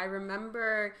counselor. Like, I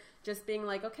remember just being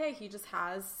like, okay, he just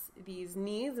has these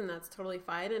needs, and that's totally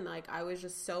fine. And, like, I was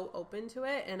just so open to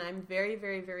it. And I'm very,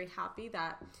 very, very happy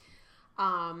that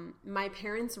my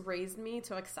parents raised me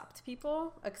to accept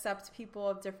people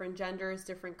of different genders,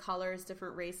 different colors,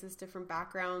 different races, different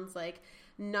backgrounds. Like,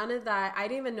 none of that, I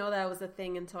didn't even know that was a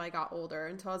thing until I got older,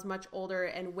 until I was much older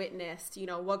and witnessed,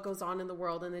 what goes on in the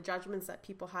world and the judgments that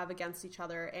people have against each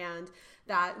other, and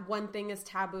that one thing is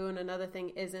taboo and another thing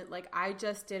isn't. Like, I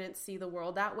just didn't see the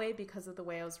world that way because of the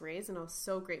way I was raised, and I was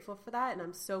so grateful for that, and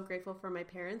I'm so grateful for my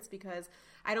parents, because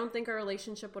I don't think our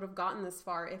relationship would have gotten this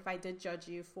far if I did judge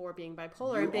you for being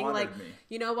bipolar and being like, me.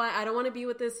 You know what, I don't want to be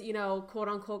with this, quote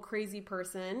unquote crazy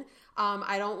person.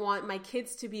 I don't want my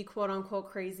kids to be quote unquote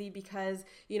crazy because,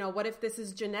 what if this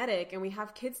is genetic and we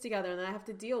have kids together and then I have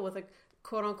to deal with a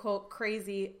quote unquote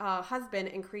crazy husband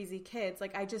and crazy kids.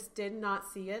 Like, I just did not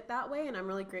see it that way. And I'm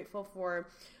really grateful for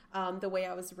the way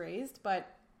I was raised.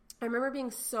 But I remember being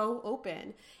so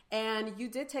open. And you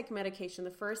did take medication.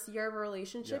 The first year of a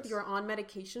relationship, yes. You were on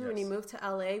medication. Yes. When you moved to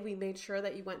LA, we made sure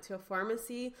that you went to a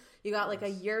pharmacy. You got like a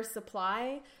year's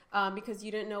supply because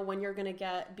you didn't know when you're going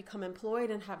to become employed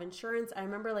and have insurance. I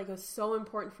remember like it was so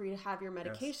important for you to have your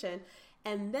medication. Yes.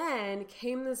 And then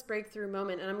came this breakthrough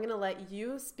moment. And I'm going to let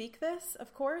you speak this,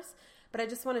 of course. But I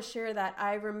just want to share that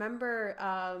I remember,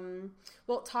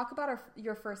 talk about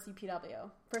your first UPW.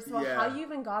 First of all, how you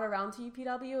even got around to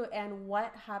UPW and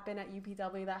what happened at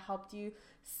UPW that helped you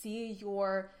see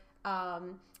your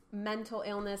mental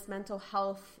illness, mental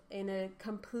health in a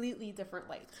completely different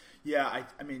light. Yeah,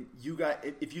 I mean,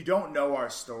 if you don't know our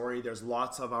story, there's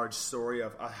lots of our story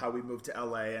of how we moved to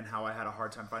LA and how I had a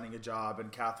hard time finding a job, and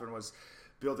Catherine was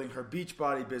building her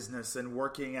Beachbody business and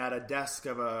working at a desk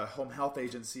of a home health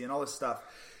agency and all this stuff.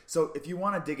 So if you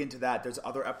want to dig into that, there's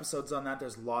other episodes on that.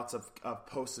 There's lots of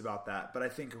posts about that. But I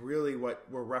think really what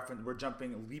we're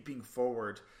leaping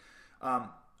forward.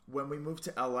 When we moved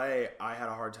to LA, I had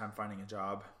a hard time finding a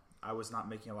job. I was not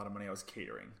making a lot of money. I was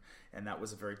catering. And that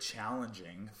was a very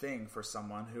challenging thing for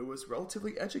someone who was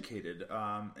relatively educated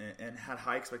and had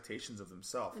high expectations of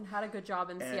themselves. And had a good job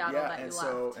in Seattle that you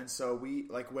left. And so we,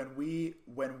 like,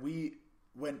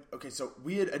 so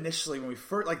we had initially, when we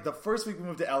first, like the first week we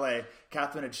moved to LA,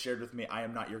 Catherine had shared with me, I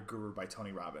Am Not Your Guru by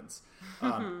Tony Robbins.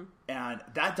 And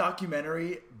that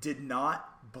documentary did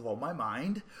not blow my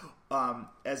mind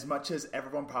as much as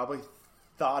everyone probably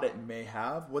thought it may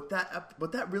have. What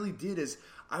that really did is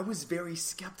I was very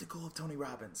skeptical of Tony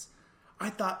Robbins. I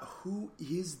thought, who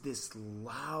is this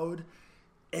loud,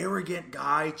 arrogant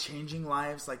guy changing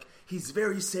lives? Like, he's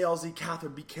very salesy.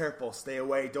 Catherine, be careful. Stay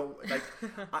away. Don't, like,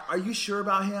 are you sure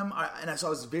about him? So I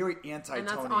was very anti-Tony. And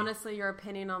that's honestly your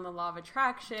opinion on the law of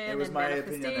attraction. It was and my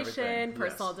opinion on everything.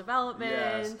 Personal development.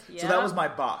 Yes. Yep. So that was my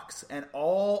box. And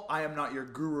all I Am Not Your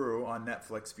Guru on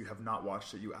Netflix, if you have not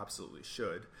watched it, you absolutely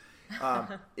should.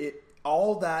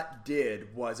 All that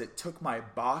did was it took my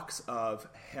box of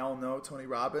hell no Tony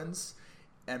Robbins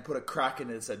and put a crack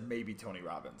in it that said maybe Tony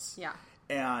Robbins. Yeah.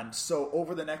 And so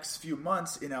over the next few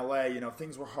months in LA,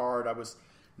 things were hard. I was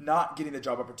not getting the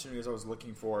job opportunities I was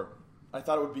looking for. I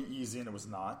thought it would be easy, and it was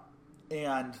not.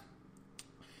 And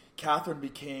Catherine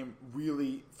became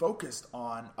really focused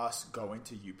on us going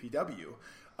to UPW.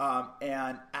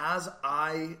 And as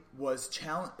I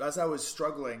was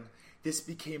struggling, this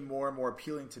became more and more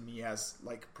appealing to me as,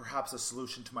 like, perhaps a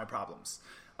solution to my problems.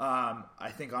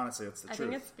 I think, honestly, that's the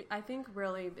truth. I think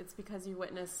really it's because you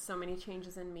witnessed so many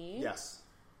changes in me. Yes.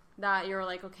 That you're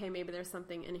like, okay, maybe there's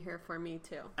something in here for me,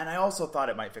 too. And I also thought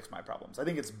it might fix my problems. I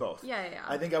think it's both. Yeah.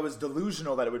 I think I was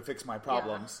delusional that it would fix my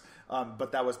problems,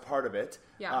 but that was part of it.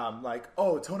 Yeah. Like,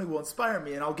 Tony will inspire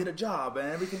me, and I'll get a job, and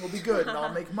everything will be good, and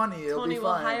I'll make money. It'll Tony be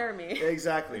fine. will hire me.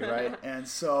 Exactly, right? And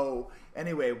so,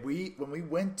 anyway, when we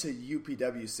went to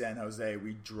UPW San Jose,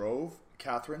 we drove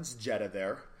Catherine's Jetta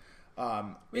there.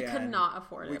 We could not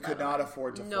afford it. We could not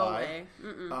afford to fly.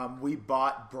 No way. We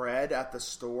bought bread at the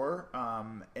store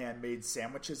and made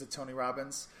sandwiches at Tony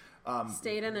Robbins.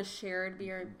 Stayed in a shared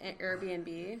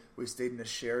Airbnb. We stayed in a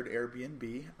shared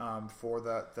Airbnb for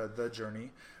the journey.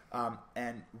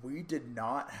 And we did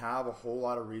not have a whole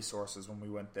lot of resources when we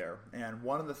went there. And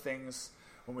one of the things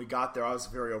when we got there, I was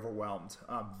very overwhelmed.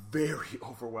 Very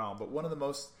overwhelmed. But one of the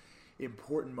most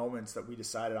important moments that we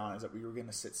decided on is that we were going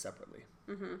to sit separately.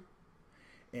 Mm-hmm.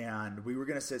 And we were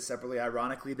going to sit separately.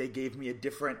 Ironically, they gave me a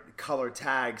different color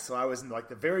tag. So I was in like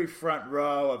the very front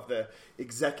row of the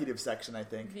executive section, I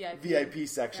think. VIP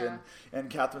section. Yeah. And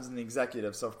Catherine's in the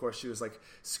executive. So, of course, she was like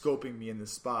scoping me in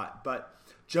this spot. But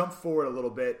jump forward a little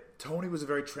bit. Tony was a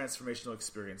very transformational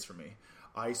experience for me.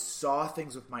 I saw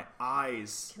things with my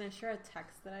eyes. Can I share a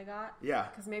text that I got? Yeah.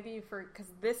 Because because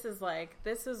this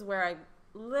is where I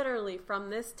literally, from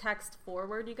this text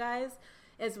forward, you guys,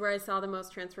 is where I saw the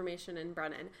most transformation in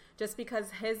Brennan. Just because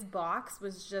his box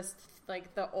was just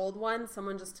like the old one,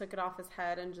 someone just took it off his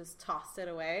head and just tossed it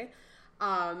away.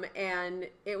 And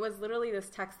it was literally this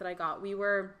text that I got. We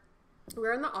were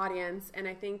in the audience, and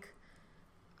I think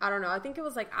it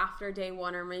was like after day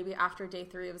 1 or maybe after day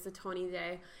 3. It was a Tony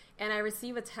day. And I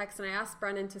received a text, and I asked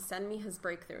Brennan to send me his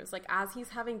breakthroughs. Like, as he's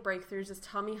having breakthroughs, just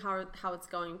tell me how it's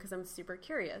going, because I'm super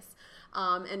curious.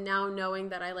 And now knowing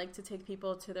that I like to take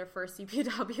people to their first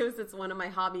CPWs, it's one of my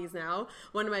hobbies now,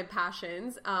 one of my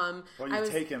passions. Well, you've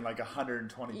taken like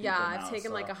 120 people now. I've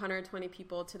taken like 120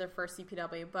 people to their first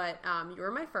CPW, but you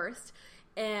were my first.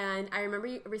 And I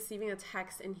remember receiving a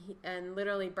text, and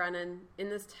literally Brennan in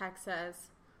this text says,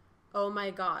 "Oh my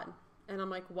God." And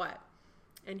I'm like, "What?"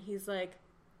 And he's like,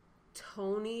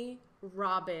 "Tony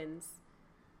Robbins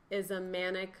is a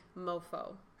manic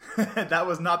mofo." That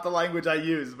was not the language I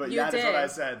used, but that is what I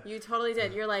said. You totally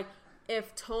did. You're like,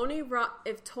 if Tony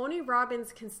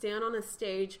Robbins can stand on a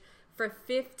stage for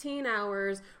 15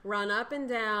 hours, run up and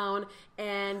down,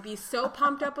 and be so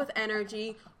pumped up with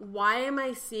energy, why am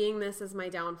I seeing this as my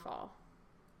downfall?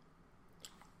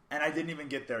 And I didn't even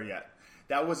get there yet.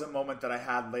 That was a moment that I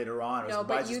had later on. It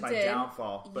was just my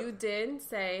downfall. But you did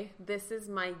say, "This is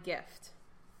my gift."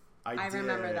 I did.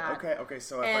 remember that. Okay.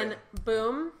 So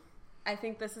boom, I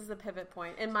think this is the pivot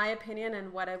point. In my opinion,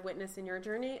 and what I've witnessed in your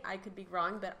journey, I could be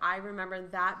wrong, but I remember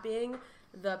that being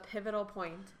the pivotal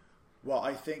point. Well,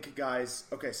 I think, guys,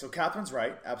 okay, so Catherine's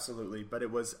right, absolutely, but it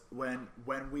was when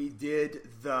we did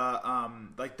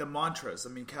the mantras. I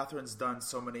mean, Catherine's done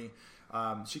so many.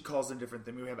 She calls them different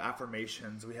things. We have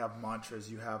affirmations, we have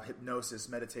mantras, you have hypnosis,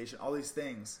 meditation, all these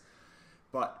things.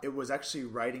 But it was actually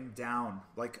writing down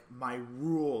like my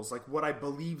rules, like what I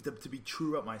believed to be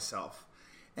true about myself.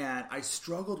 And I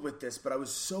struggled with this, but I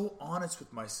was so honest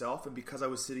with myself. And because I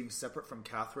was sitting separate from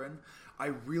Catherine, I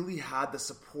really had the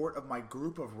support of my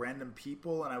group of random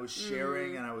people. And I was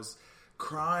sharing and I was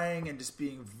crying and just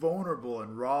being vulnerable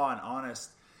and raw and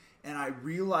honest. And I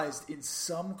realized in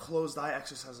some closed eye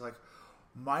exercise, like,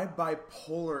 my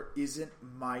bipolar isn't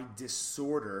my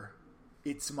disorder,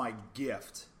 it's my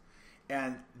gift.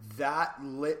 And that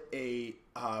lit a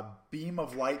beam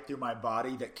of light through my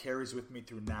body that carries with me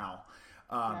through now.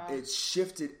 It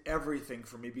shifted everything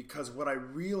for me, because what I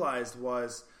realized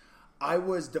was I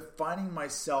was defining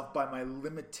myself by my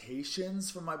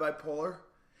limitations for my bipolar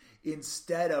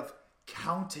instead of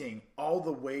counting all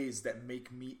the ways that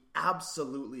make me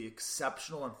absolutely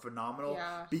exceptional and phenomenal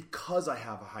because I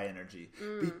have a high energy,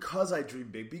 because I dream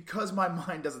big, because my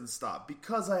mind doesn't stop,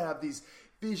 because I have these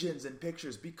visions and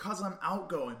pictures, because I'm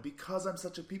outgoing, because I'm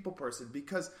such a people person,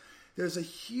 because there's a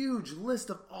huge list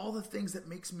of all the things that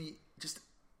makes me just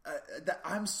that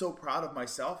I'm so proud of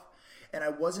myself. And I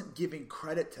wasn't giving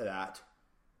credit to that,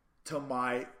 to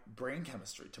my brain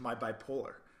chemistry, to my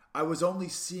bipolar. I was only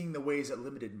seeing the ways that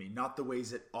limited me, not the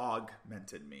ways that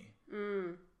augmented me.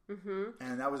 And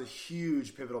that was a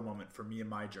huge pivotal moment for me in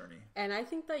my journey. And I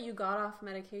think that you got off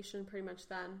medication pretty much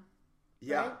then.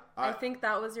 Yeah. Right? I think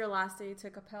that was your last day you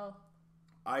took a pill.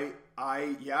 But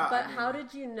how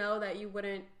did you know that you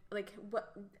wouldn't, like,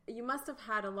 what? You must have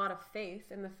had a lot of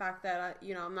faith in the fact that,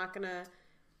 I'm not going to,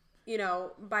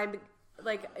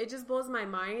 it just blows my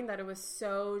mind that it was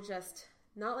so just,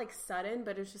 not like sudden,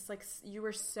 but it's just like you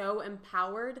were so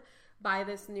empowered by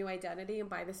this new identity and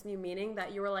by this new meaning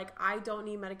that you were like, I don't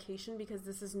need medication because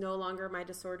this is no longer my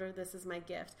disorder. This is my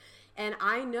gift. And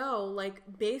I know, like,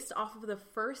 based off of the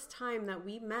first time that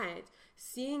we met,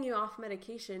 seeing you off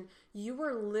medication, you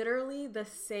were literally the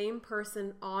same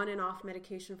person on and off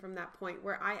medication from that point,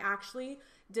 where I actually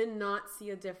did not see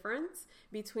a difference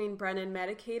between Brennan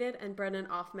medicated and Brennan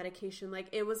off medication. Like,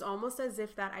 it was almost as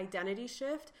if that identity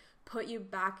shift put you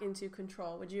back into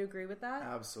control. Would you agree with that?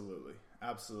 Absolutely.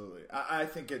 I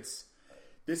think this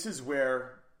is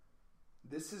where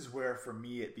for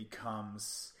me it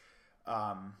becomes,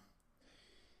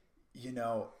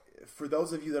 for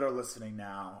those of you that are listening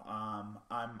now,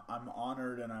 I'm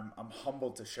honored and I'm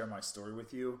humbled to share my story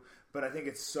with you. But I think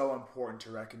it's so important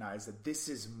to recognize that this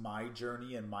is my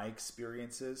journey and my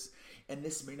experiences, and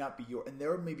this may not be your. And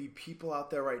there may be people out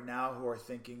there right now who are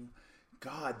thinking,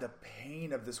 God, the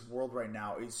pain of this world right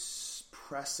now is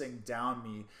pressing down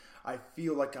me. I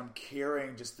feel like I'm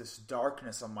carrying just this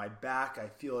darkness on my back. I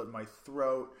feel it in my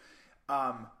throat.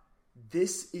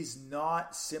 This is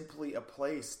not simply a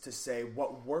place to say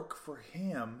what worked for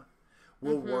him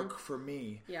will work for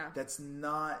me. Yeah. That's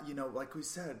not, like we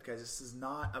said, guys, this is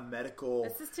not a medical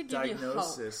this is to give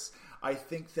diagnosis. You hope. I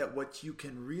think that what you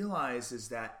can realize is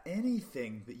that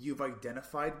anything that you've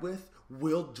identified with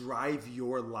will drive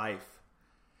your life.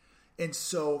 And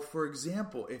so, for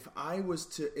example, if I was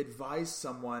to advise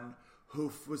someone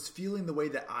who was feeling the way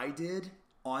that I did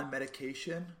on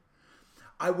medication,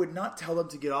 I would not tell them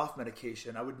to get off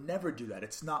medication. I would never do that.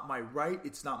 It's not my right.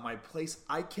 It's not my place.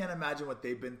 I can't imagine what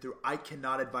they've been through. I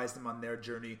cannot advise them on their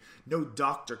journey. No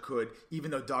doctor could,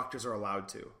 even though doctors are allowed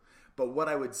to. But what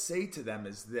I would say to them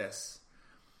is this: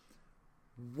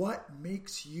 what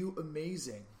makes you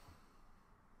amazing?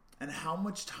 And how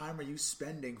much time are you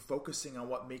spending focusing on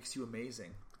what makes you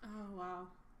amazing? Oh, wow.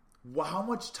 Well, how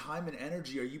much time and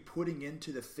energy are you putting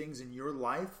into the things in your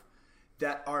life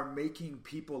that are making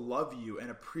people love you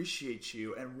and appreciate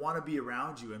you and want to be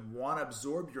around you and want to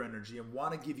absorb your energy and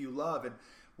want to give you love and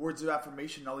words of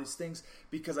affirmation and all these things?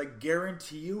 Because I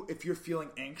guarantee you, if you're feeling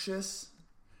anxious,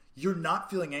 you're not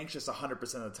feeling anxious 100%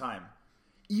 of the time.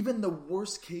 Even the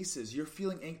worst cases, you're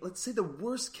feeling let's say the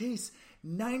worst case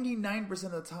 99%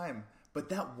 of the time. But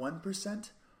that 1%,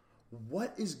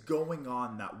 what is going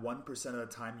on that 1% of the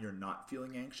time you're not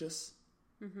feeling anxious?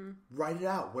 Mm-hmm. Write it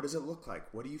out. What does it look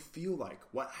like? What do you feel like?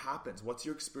 What happens? What's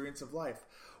your experience of life?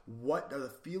 What are the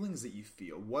feelings that you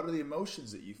feel? What are the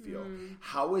emotions that you feel?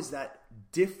 How is that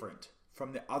different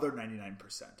from the other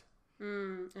 99%?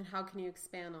 And how can you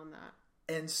expand on that?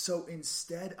 And so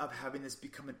instead of having this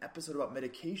become an episode about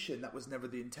medication, that was never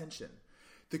the intention.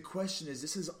 The question is,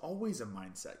 this is always a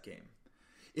mindset game.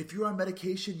 If you're on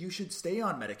medication, you should stay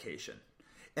on medication.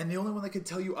 And the only one that can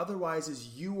tell you otherwise is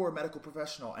you or a medical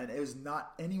professional. And it is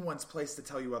not anyone's place to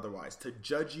tell you otherwise, to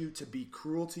judge you, to be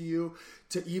cruel to you,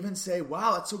 to even say,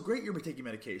 wow, that's so great you're taking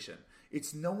medication.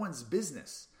 It's no one's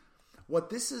business. What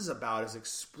this is about is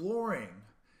exploring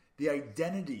the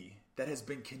identity that has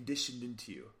been conditioned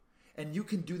into you. And you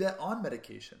can do that on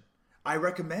medication. I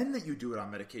recommend that you do it on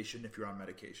medication if you're on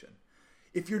medication.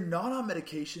 If you're not on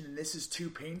medication and this is too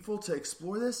painful to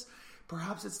explore this,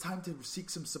 perhaps it's time to seek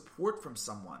some support from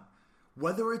someone.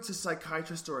 Whether it's a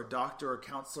psychiatrist or a doctor or a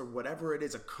counselor, whatever it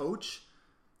is, a coach,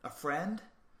 a friend,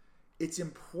 it's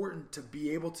important to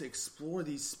be able to explore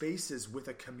these spaces with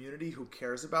a community who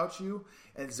cares about you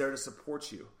and is there to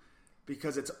support you.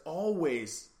 Because it's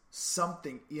always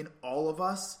something in all of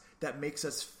us that makes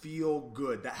us feel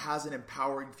good, that has an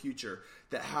empowering future,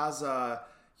 that has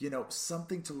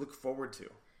something to look forward to.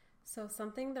 So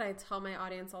something that I tell my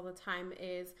audience all the time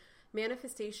is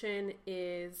manifestation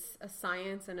is a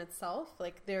science in itself.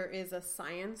 Like, there is a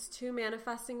science to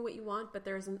manifesting what you want, but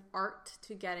there's an art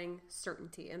to getting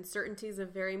certainty. And certainty is a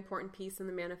very important piece in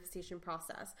the manifestation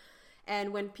process.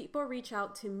 And when people reach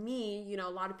out to me, a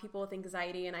lot of people with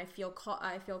anxiety, and I feel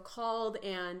called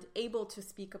and able to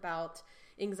speak about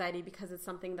anxiety because it's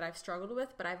something that I've struggled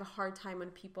with, but I have a hard time when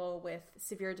people with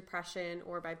severe depression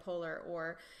or bipolar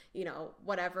or,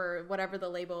 whatever the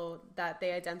label that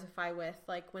they identify with,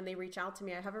 like when they reach out to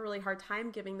me, I have a really hard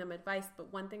time giving them advice.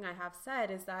 But one thing I have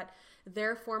said is that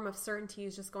their form of certainty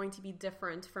is just going to be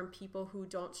different from people who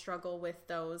don't struggle with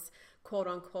those quote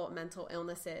unquote mental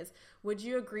illnesses. Would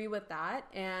you agree with that?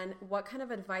 And what kind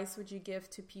of advice would you give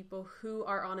to people who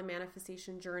are on a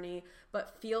manifestation journey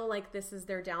but feel like this is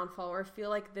their downfall or feel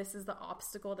like this is the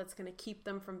obstacle that's going to keep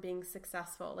them from being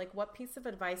successful? Like, what piece of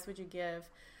advice would you give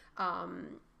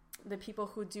the people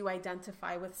who do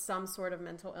identify with some sort of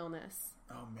mental illness?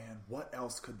 Oh man, what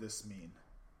else could this mean?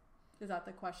 Is that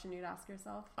the question you'd ask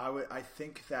yourself? I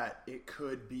think that it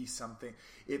could be something.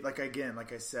 Like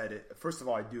I said, first of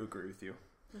all, I do agree with you.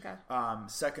 Okay.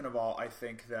 Second of all, I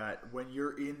think that when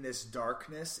you're in this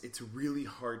darkness, it's really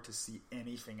hard to see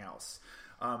anything else.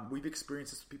 We've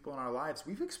experienced this with people in our lives.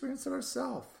 We've experienced it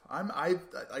ourselves. I'm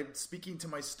speaking to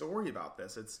my story about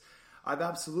this. I've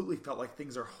absolutely felt like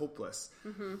things are hopeless.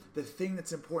 Mm-hmm. The thing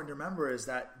that's important to remember is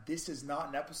that this is not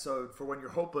an episode for when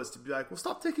you're hopeless to be like, well,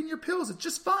 stop taking your pills. It's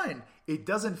just fine. It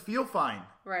doesn't feel fine.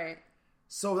 Right.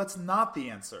 So that's not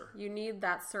the answer. You need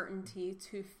that certainty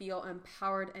to feel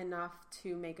empowered enough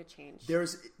to make a change.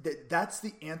 That's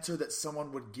the answer that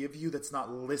someone would give you that's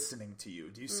not listening to you.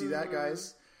 Do you see that,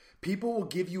 guys? People will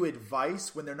give you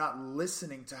advice when they're not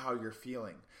listening to how you're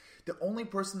feeling. The only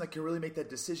person that can really make that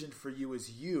decision for you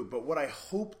is you. But what I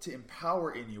hope to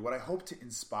empower in you, what I hope to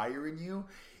inspire in you,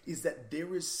 is that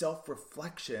there is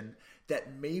self-reflection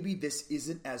that maybe this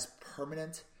isn't as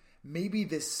permanent. Maybe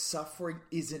this suffering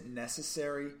isn't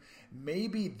necessary.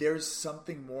 Maybe there's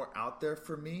something more out there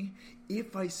for me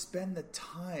if I spend the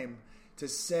time to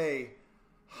say,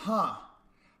 how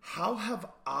have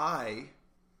I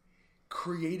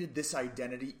created this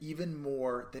identity even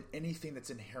more than anything that's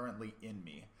inherently in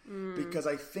me? Because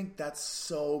I think that's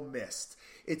so missed.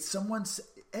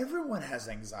 Everyone has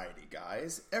anxiety,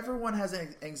 guys. Everyone has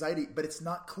anxiety, but it's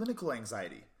not clinical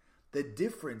anxiety. The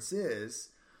difference is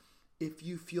if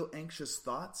you feel anxious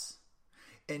thoughts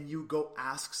and you go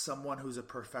ask someone who's a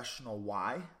professional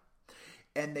why,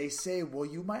 and they say, well,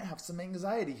 you might have some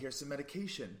anxiety. Here's some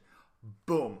medication.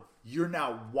 Boom. You're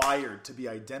now wired to be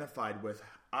identified with,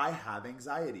 I have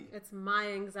anxiety. It's my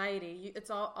anxiety. It's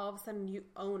all of a sudden you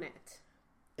own it.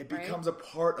 It becomes a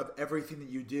part of everything that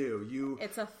you do.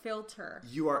 It's a filter.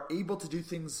 You are able to do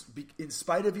things in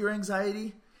spite of your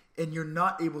anxiety, and you're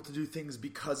not able to do things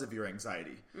because of your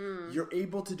anxiety. You're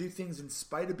able to do things in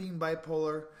spite of being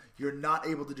bipolar. You're not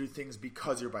able to do things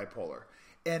because you're bipolar.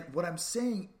 And what I'm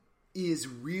saying is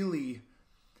really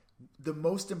the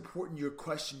most important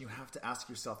question you have to ask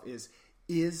yourself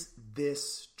is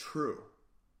this true?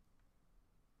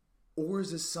 Or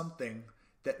is this something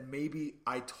that maybe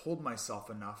I told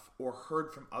myself enough or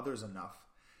heard from others enough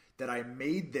that I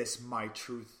made this my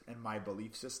truth and my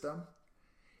belief system?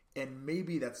 And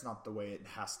maybe that's not the way it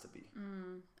has to be.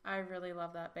 I really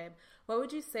love that, babe. What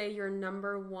would you say your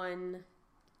number one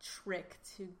trick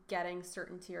to getting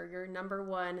certainty, or your number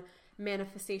one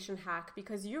manifestation hack?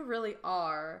 Because you really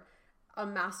are a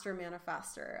master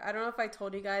manifester. I don't know if I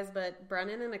told you guys, but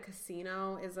Brennan in a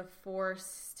casino is a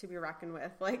force to be reckoned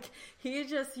with. Like,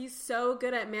 he's so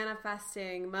good at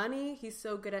manifesting money. He's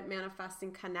so good at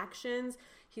manifesting connections.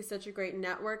 He's such a great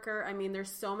networker. I mean, there's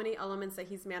so many elements that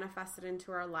he's manifested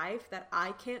into our life that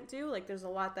I can't do. Like, there's a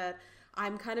lot that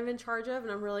I'm kind of in charge of,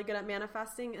 and I'm really good at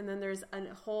manifesting. And then there's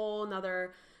a whole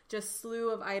nother just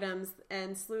slew of items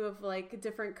and slew of like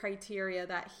different criteria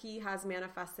that he has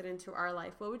manifested into our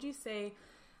life. What would you say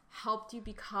helped you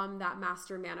become that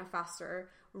master manifester,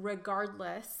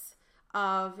 regardless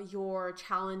of your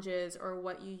challenges or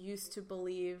what you used to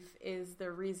believe is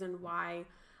the reason why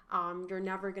you're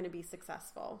never going to be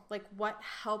successful? Like, what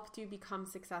helped you become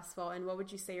successful, and what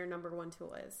would you say your number one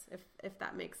tool is, if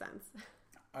that makes sense?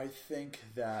 I think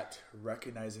that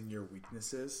recognizing your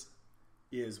weaknesses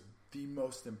is the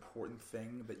most important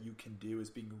thing that you can do, is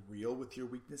being real with your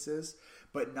weaknesses,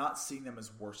 but not seeing them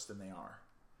as worse than they are.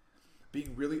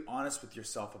 Being really honest with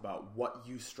yourself about what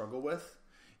you struggle with,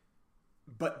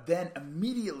 but then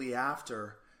immediately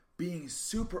after being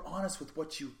super honest with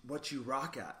what you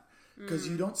rock at. Because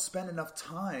you don't spend enough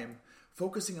time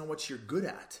focusing on what you're good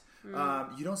at.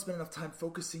 You don't spend enough time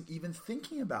focusing, even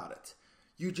thinking about it.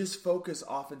 You just focus,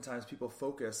 oftentimes people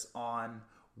focus on,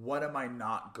 what am I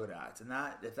not good at? And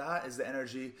if that is the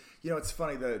energy, it's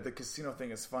funny, the casino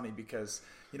thing is funny because,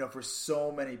 for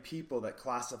so many people that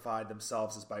classified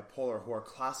themselves as bipolar, who are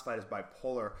classified as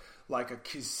bipolar, like a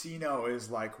casino is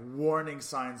like warning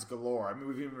signs galore. I mean,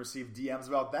 we've even received DMs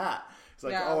about that. It's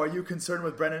like, oh, are you concerned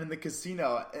with Brennan in the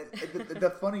casino? And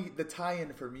the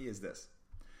tie-in for me is this.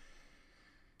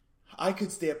 I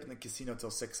could stay up in the casino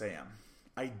till 6 a.m.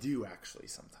 I do actually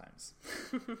sometimes.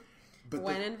 But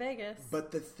when in Vegas.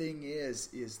 But the thing is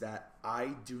that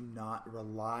I do not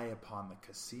rely upon the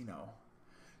casino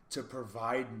to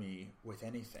provide me with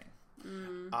anything.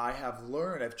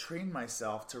 I've trained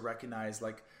myself to recognize,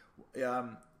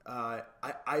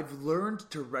 I've learned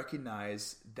to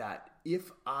recognize that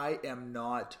if I am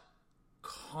not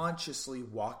consciously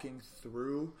walking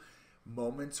through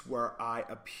moments where I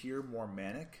appear more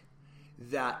manic,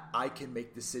 that I can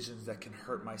make decisions that can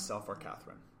hurt myself or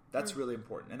Catherine. That's really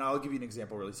important. And I'll give you an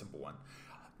example, a really simple one.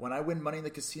 When I win money in the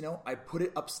casino, I put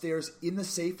it upstairs in the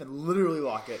safe and literally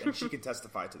lock it, and she can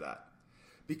testify to that.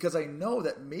 Because I know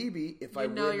that maybe if I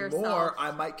win yourself more,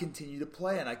 I might continue to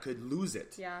play and I could lose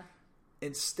it. Yeah.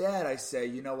 Instead, I say,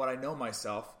 you know what, I know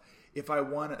myself. If I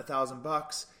won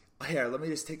 $1,000, here, let me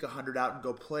just take 100 out and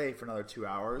go play for another 2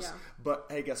 hours. Yeah. But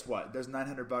hey, guess what? There's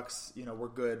 $900. We're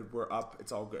good. We're up.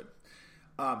 It's all good.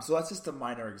 So that's just a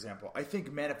minor example. I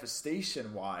think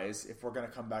manifestation-wise, if we're going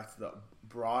to come back to the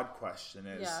broad question,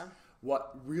 is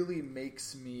what really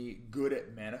makes me good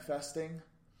at manifesting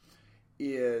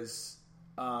is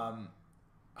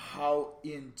how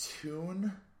in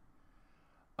tune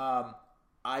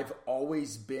I've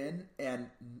always been, and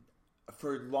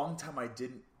for a long time I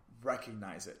didn't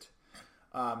recognize it.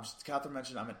 Catherine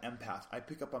mentioned I'm an empath. I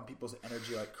pick up on people's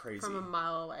energy like crazy. From a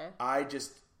mile away. I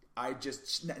just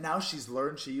now she's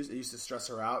learned. It used to stress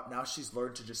her out. Now she's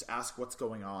learned to just ask what's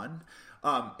going on,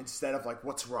 instead of like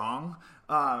what's wrong.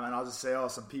 And I'll just say, oh,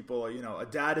 some people, a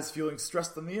dad is feeling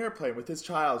stressed on the airplane with his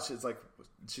child.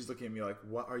 She's looking at me like,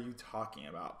 what are you talking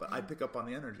about? But I pick up on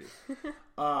the energy.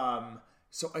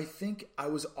 So I think I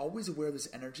was always aware of this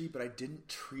energy, but I didn't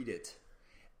treat it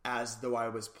as though I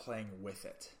was playing with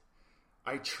it.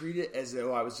 I treat it as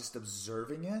though I was just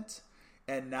observing it.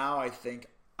 And now I think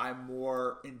I'm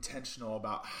more intentional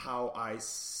about how I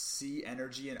see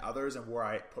energy in others and where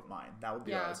I put mine. That would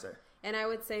be what I would say. And I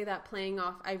would say that playing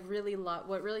off, I really love,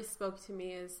 what really spoke to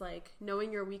me is like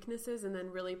knowing your weaknesses and then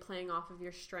really playing off of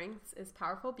your strengths is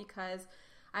powerful, because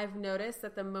I've noticed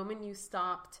that the moment you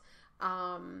stopped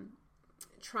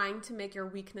trying to make your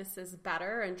weaknesses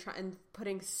better and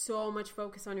putting so much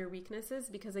focus on your weaknesses,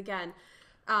 because again,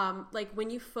 like when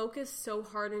you focus so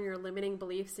hard on your limiting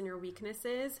beliefs and your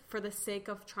weaknesses for the sake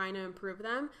of trying to improve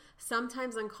them,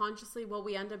 sometimes unconsciously what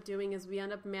we end up doing is we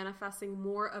end up manifesting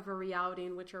more of a reality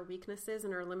in which our weaknesses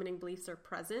and our limiting beliefs are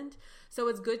present. So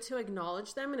it's good to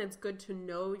acknowledge them, and it's good to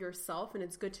know yourself, and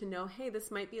it's good to know, hey,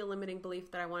 this might be a limiting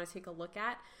belief that I want to take a look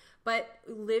at. But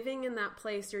living in that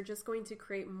place, you're just going to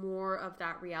create more of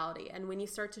that reality. And when you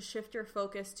start to shift your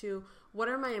focus to what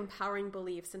are my empowering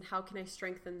beliefs and how can I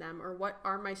strengthen them? Or what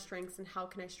are my strengths and how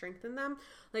can I strengthen them?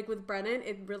 Like with Brennan,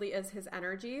 it really is his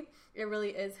energy. It really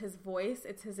is his voice.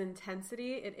 It's his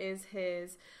intensity. It is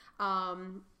his,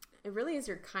 it really is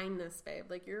your kindness, babe.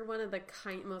 Like you're one of the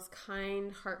most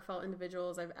kind, heartfelt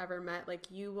individuals I've ever met. Like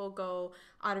you will go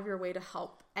out of your way to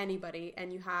help anybody,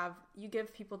 and you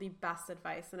give people the best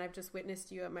advice. And I've just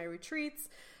witnessed you at my retreats,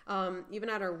 even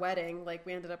at our wedding. Like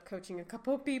we ended up coaching a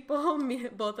couple of people,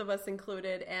 both of us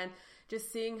included, and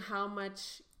just seeing how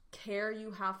much care you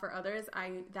have for others,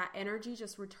 that energy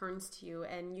just returns to you,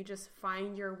 and you just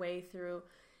find your way through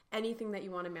anything that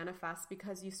you want to manifest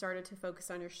because you started to focus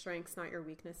on your strengths, not your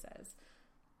weaknesses.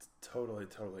 Totally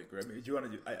agree. I mean, do you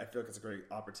want to I feel like it's a great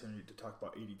opportunity to talk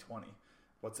about 80-20.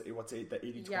 What's the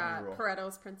 80-20 rule?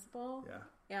 Pareto's principle.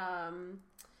 Yeah.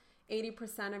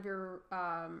 80% of your,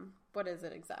 what is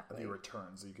it exactly? Of your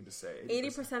returns, you could just say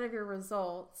 80% of your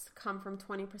results come from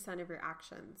 20% of your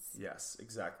actions. Yes,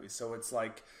 exactly. So it's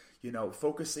like,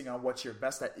 focusing on what you're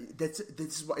best at. This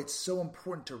is why it's so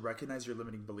important to recognize your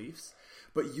limiting beliefs,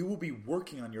 but you will be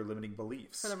working on your limiting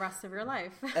beliefs for the rest of your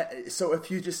life. So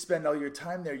if you just spend all your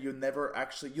time there,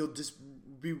 you'll just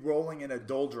be rolling in a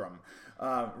doldrum,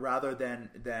 rather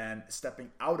than stepping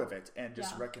out of it and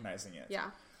just recognizing it. Yeah.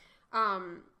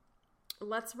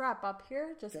 Let's wrap up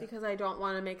here because I don't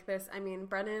want to make this,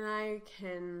 Brennan and I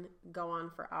can go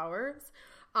on for hours.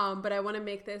 But I want to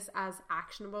make this as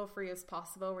actionable for you as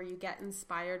possible, where you get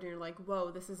inspired and you're like,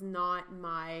 whoa, this is not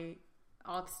my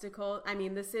obstacle.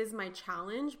 This is my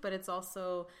challenge, but it's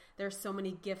also, there's so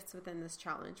many gifts within this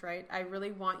challenge, right? I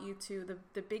really want you to,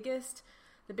 the biggest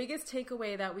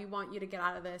takeaway that we want you to get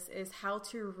out of this is how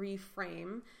to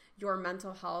reframe your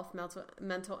mental health,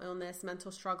 mental illness,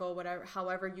 mental struggle, whatever,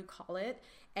 however you call it.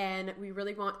 And we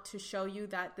really want to show you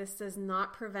that this does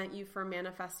not prevent you from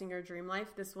manifesting your dream life.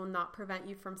 This will not prevent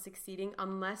you from succeeding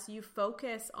unless you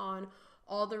focus on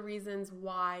all the reasons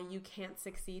why you can't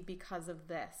succeed because of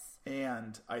this.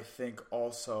 And I think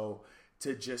also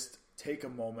to just take a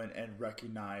moment and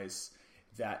recognize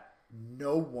that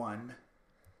no one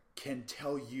can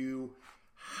tell you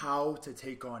how to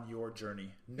take on your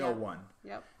journey. No one.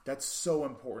 Yep. That's so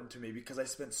important to me because I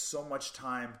spent so much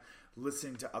time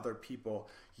listening to other people.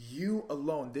 You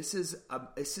alone, this is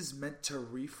meant to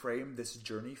reframe this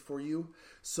journey for you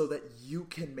so that you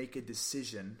can make a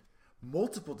decision,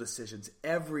 multiple decisions,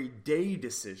 everyday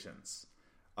decisions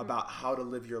about how to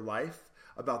live your life,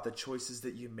 about the choices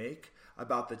that you make,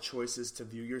 about the choices to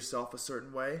view yourself a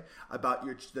certain way, about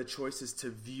the choices to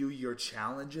view your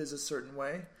challenges a certain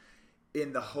way,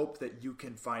 in the hope that you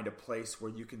can find a place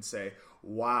where you can say,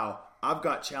 wow, I've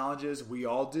got challenges, we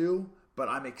all do, but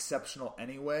I'm exceptional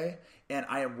anyway, and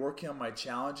I am working on my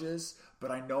challenges, but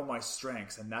I know my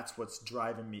strengths, and that's what's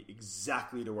driving me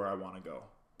exactly to where I want to go.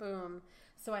 Boom.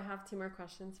 So I have 2 more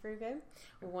questions for you, babe.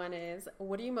 One is,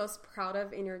 what are you most proud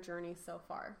of in your journey so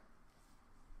far?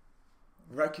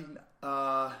 That's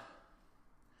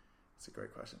a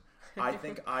great question. I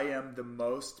think I am the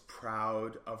most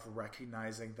proud of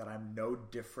recognizing that I'm no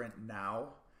different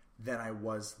now than I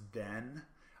was then.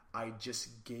 I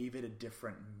just gave it a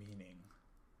different meaning.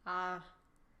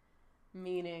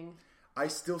 Meaning. I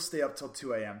still stay up till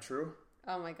 2 a.m., true?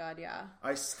 Oh my God, yeah.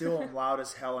 I still am loud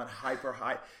as hell and hyper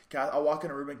high. I'll walk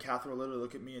in a room and Catherine will literally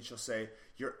look at me and she'll say,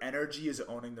 your energy is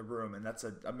owning the room. And that's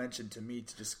a mention to me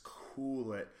to just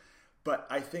cool it. But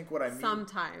I think what I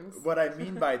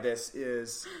mean by this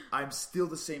is I'm still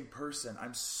the same person.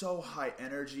 I'm so high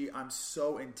energy. I'm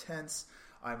so intense.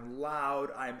 I'm loud.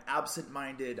 I'm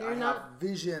absent-minded. I have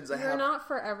visions. You're not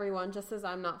for everyone, just as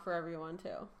I'm not for everyone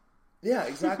too. Yeah,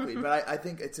 exactly. But I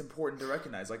think it's important to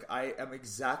recognize, like, I am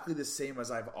exactly the same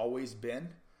as I've always been.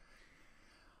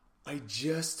 I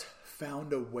just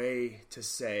found a way to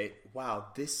say, wow,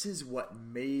 this is what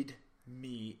made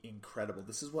me incredible.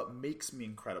 This is what makes me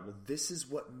incredible. This is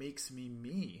what makes me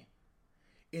me.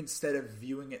 Instead of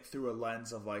viewing it through a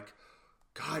lens of like,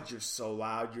 God, you're so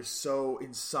loud. You're so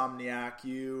insomniac.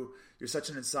 You're such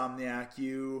an insomniac.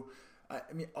 I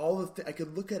mean, I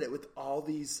could look at it with all of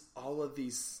these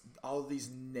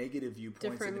negative viewpoints.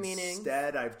 Different meanings.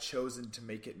 Instead, I've chosen to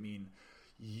make it mean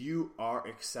you are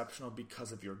exceptional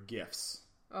because of your gifts.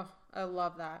 Oh, I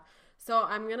love that. So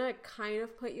I'm going to kind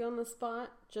of put you on the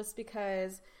spot just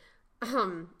because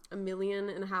 1.5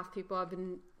 million people have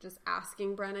been just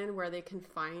asking Brennan where they can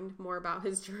find more about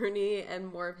his journey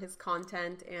and more of his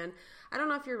content. And I don't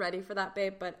know if you're ready for that,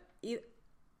 babe, but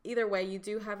either way, you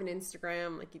do have an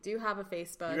Instagram, like you do have a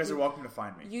Facebook. You guys are welcome to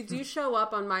find me. You do show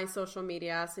up on my social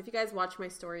media. So if you guys watch my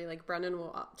story, like Brennan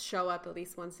will show up at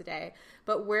least once a day.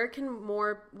 But where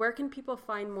can people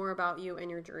find more about you and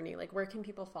your journey? Like where can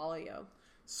people follow you?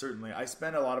 Certainly. I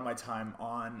spend a lot of my time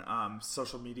on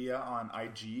social media, on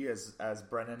IG as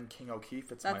Brennan King O'Keefe.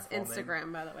 That's my full Instagram,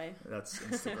 name. By the way. That's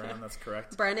Instagram. That's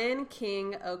correct. Brennan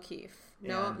King O'Keefe.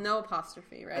 No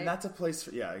apostrophe, right? And that's a place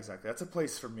for, yeah, exactly. That's a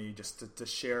place for me just to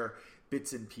share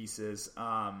bits and pieces.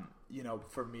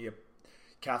 For me,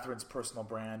 Catherine's personal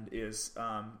brand is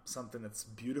something that's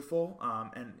beautiful.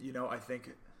 And I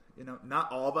think,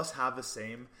 not all of us have the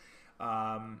same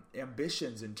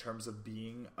ambitions in terms of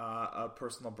being a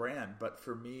personal brand, but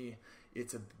for me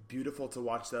it's beautiful to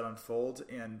watch that unfold,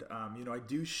 and I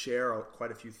do share quite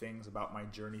a few things about my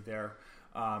journey there,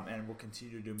 and we'll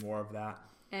continue to do more of that.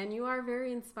 And you are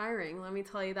very inspiring, let me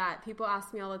tell you that. People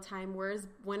ask me all the time,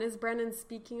 when is Brennan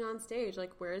speaking on stage?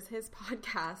 Like, where's his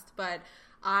podcast? But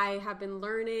I have been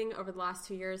learning over the last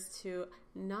 2 years to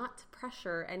not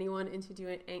pressure anyone into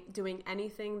doing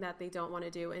anything that they don't want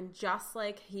to do. And just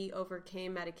like he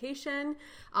overcame medication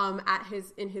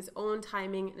in his own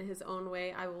timing, in his own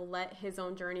way, I will let his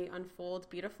own journey unfold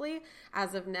beautifully.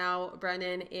 As of now,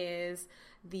 Brennan is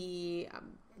the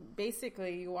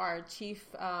basically you are chief.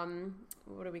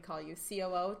 What do we call you?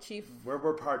 COO, chief.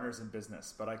 We're partners in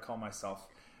business, but I call myself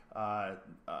COO.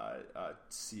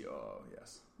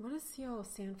 Yes. What does COO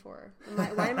stand for?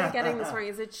 Why am I getting this wrong?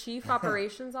 Is it Chief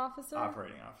Operations Officer?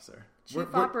 Operating Officer.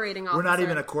 Operating Officer. We're not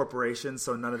even a corporation,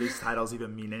 so none of these titles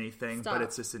even mean anything, but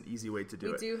it's just an easy way to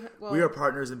do it. We are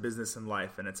partners in business and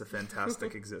life, and it's a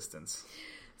fantastic existence.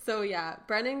 So yeah,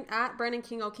 Brennan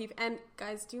King O'Keefe. And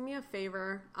guys, do me a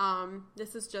favor.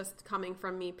 This is just coming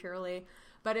from me purely.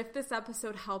 But if this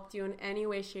episode helped you in any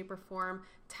way, shape, or form,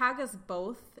 tag us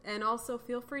both. And also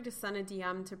feel free to send a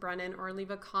DM to Brennan or leave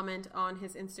a comment on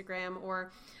his Instagram,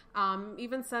 or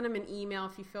even send him an email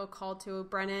if you feel called to,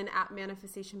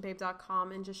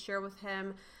 Brennan@manifestationbabe.com, and just share with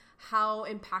him how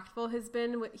impactful he's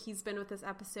been with this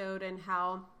episode, and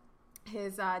how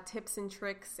his tips and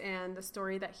tricks and the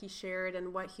story that he shared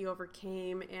and what he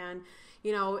overcame. And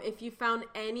if you found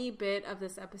any bit of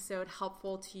this episode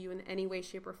helpful to you in any way,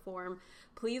 shape, or form,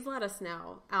 please let us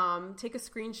know. Take a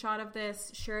screenshot of this,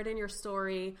 share it in your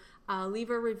story, leave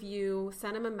a review,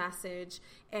 send him a message,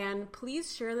 and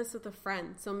please share this with a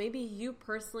friend. So maybe you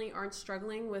personally aren't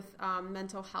struggling with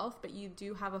mental health, but you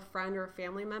do have a friend or a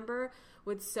family member.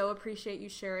 Would so appreciate you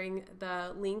sharing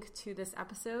the link to this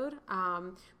episode,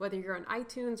 whether you're on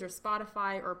iTunes or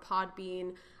Spotify or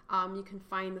Podbean. You can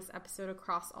find this episode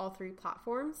across all 3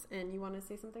 platforms. And you want to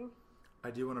say something? I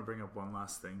do want to bring up one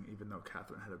last thing, even though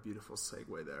Catherine had a beautiful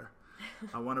segue there.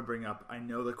 I want to bring up, I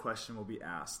know the question will be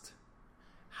asked,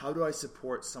 how do I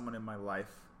support someone in my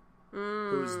life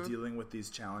who's dealing with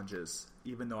these challenges,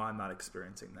 even though I'm not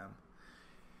experiencing them?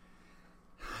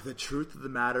 The truth of the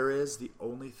matter is, the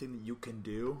only thing that you can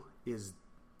do is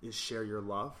share your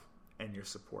love and your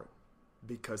support.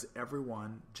 Because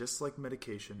everyone, just like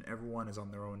medication, everyone is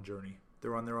on their own journey.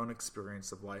 They're on their own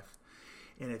experience of life.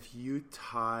 And if you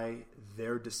tie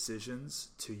their decisions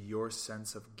to your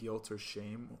sense of guilt or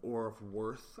shame or of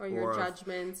worth, or your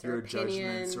judgments or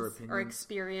opinions or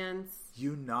experience,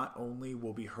 you not only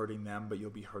will be hurting them, but you'll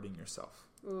be hurting yourself.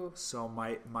 Ooh. So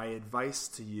my advice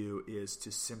to you is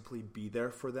to simply be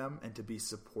there for them and to be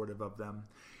supportive of them.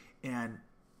 And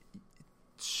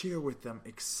share with them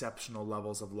exceptional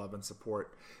levels of love and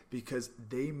support, because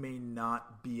they may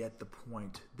not be at the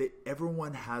point that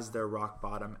everyone has their rock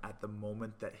bottom at the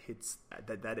moment that hits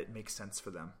that it makes sense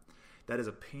for them. That is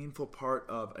a painful part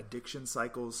of addiction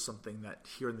cycles, something that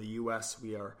here in the U.S.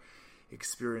 we are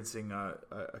experiencing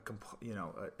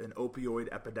an opioid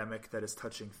epidemic that is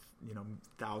touching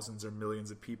thousands or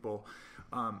millions of people.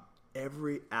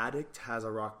 Every addict has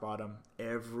a rock bottom.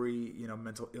 Every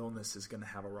mental illness is going to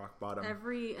have a rock bottom.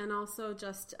 And also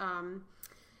just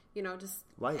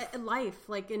life.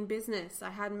 Like in business, I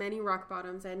had many rock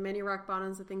bottoms. I had many rock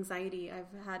bottoms with anxiety.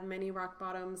 I've had many rock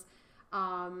bottoms.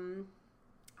 In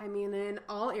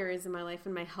all areas of my life,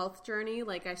 in my health journey,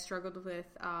 like I struggled with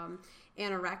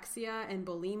anorexia and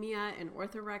bulimia and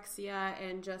orthorexia,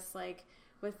 and just like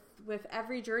with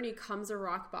every journey comes a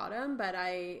rock bottom. But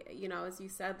I, as you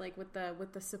said, like with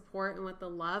the support and with the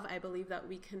love, I believe that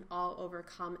we can all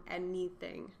overcome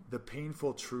anything. The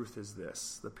painful truth is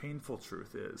this. The painful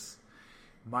truth is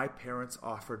my parents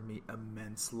offered me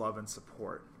immense love and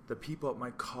support. The people at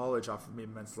my college offered me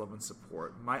immense love and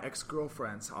support. My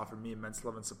ex-girlfriends offered me immense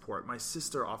love and support. My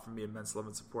sister offered me immense love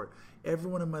and support.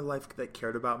 Everyone in my life that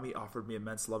cared about me offered me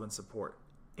immense love and support.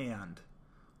 And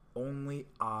only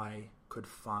I could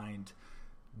find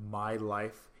my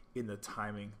life in the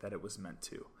timing that it was meant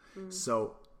to.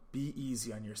 So be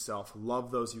easy on yourself.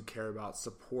 Love those you care about.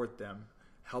 Support them.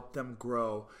 Help them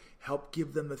grow. Help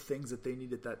give them the things that they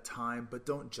need at that time, but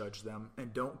don't judge them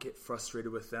and don't get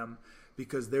frustrated with them,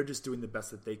 because they're just doing the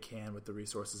best that they can with the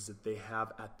resources that they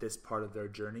have at this part of their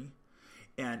journey.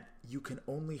 And you can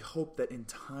only hope that in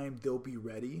time they'll be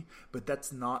ready, but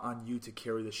that's not on you to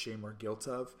carry the shame or guilt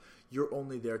of. You're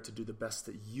only there to do the best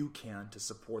that you can to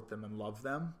support them and love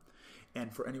them.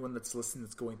 And for anyone that's listening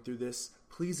that's going through this,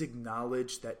 please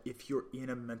acknowledge that if you're in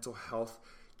a mental health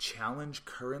challenge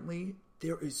currently,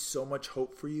 there is so much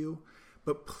hope for you.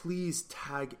 But please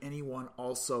tag anyone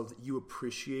also that you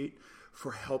appreciate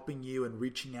for helping you and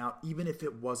reaching out, even if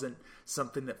it wasn't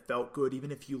something that felt good, even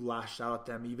if you lashed out at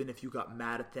them, even if you got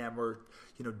mad at them or,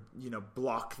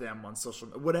 blocked them on social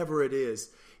media, whatever it is.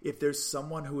 If there's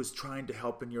someone who is trying to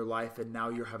help in your life and now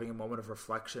you're having a moment of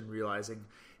reflection, realizing,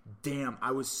 damn,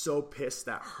 I was so pissed,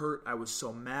 that hurt, I was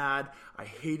so mad, I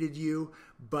hated you,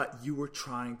 but you were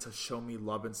trying to show me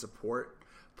love and support,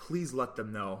 please let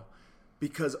them know.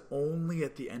 Because only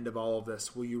at the end of all of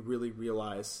this will they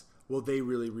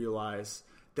really realize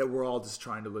that we're all just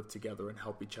trying to live together and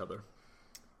help each other.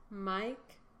 Mic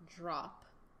drop,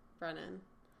 Brennan.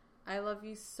 I love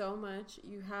you so much.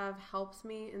 You have helped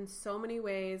me in so many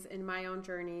ways in my own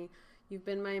journey. You've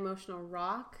been my emotional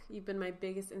rock. You've been my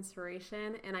biggest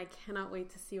inspiration, and I cannot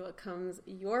wait to see what comes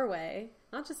your way,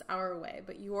 not just our way,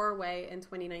 but your way in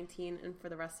 2019 and for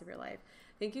the rest of your life.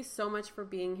 Thank you so much for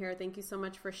being here. Thank you so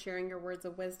much for sharing your words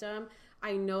of wisdom.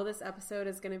 I know this episode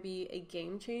is going to be a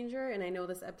game changer, and I know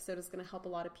this episode is going to help a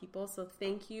lot of people. So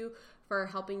thank you for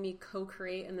helping me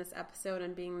co-create in this episode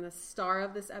and being the star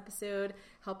of this episode,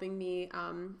 helping me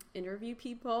interview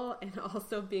people, and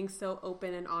also being so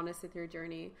open and honest with your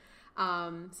journey.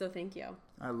 So thank you.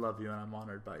 I love you, and I'm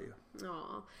honored by you.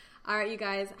 Aw. All right, you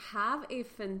guys, have a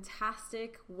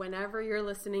fantastic, whenever you're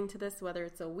listening to this, whether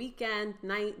it's a weekend,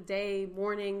 night, day,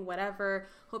 morning, whatever.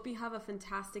 Hope you have a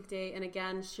fantastic day. And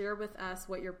again, share with us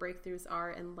what your breakthroughs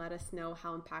are and let us know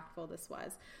how impactful this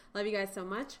was. Love you guys so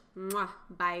much. Mwah.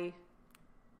 Bye.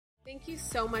 Thank you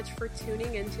so much for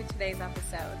tuning into today's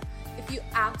episode. If you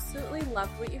absolutely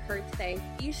loved what you heard today,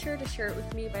 be sure to share it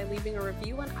with me by leaving a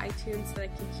review on iTunes so that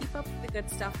I can keep up with the good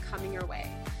stuff coming your way.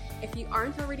 If you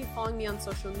aren't already following me on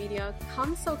social media,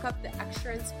 come soak up the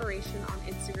extra inspiration on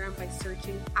Instagram by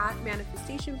searching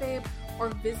 @ManifestationBabe or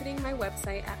visiting my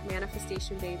website at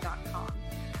manifestationbabe.com.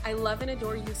 I love and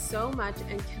adore you so much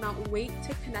and cannot wait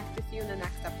to connect with you in the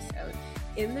next episode.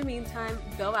 In the meantime,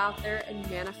 go out there and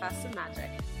manifest some magic.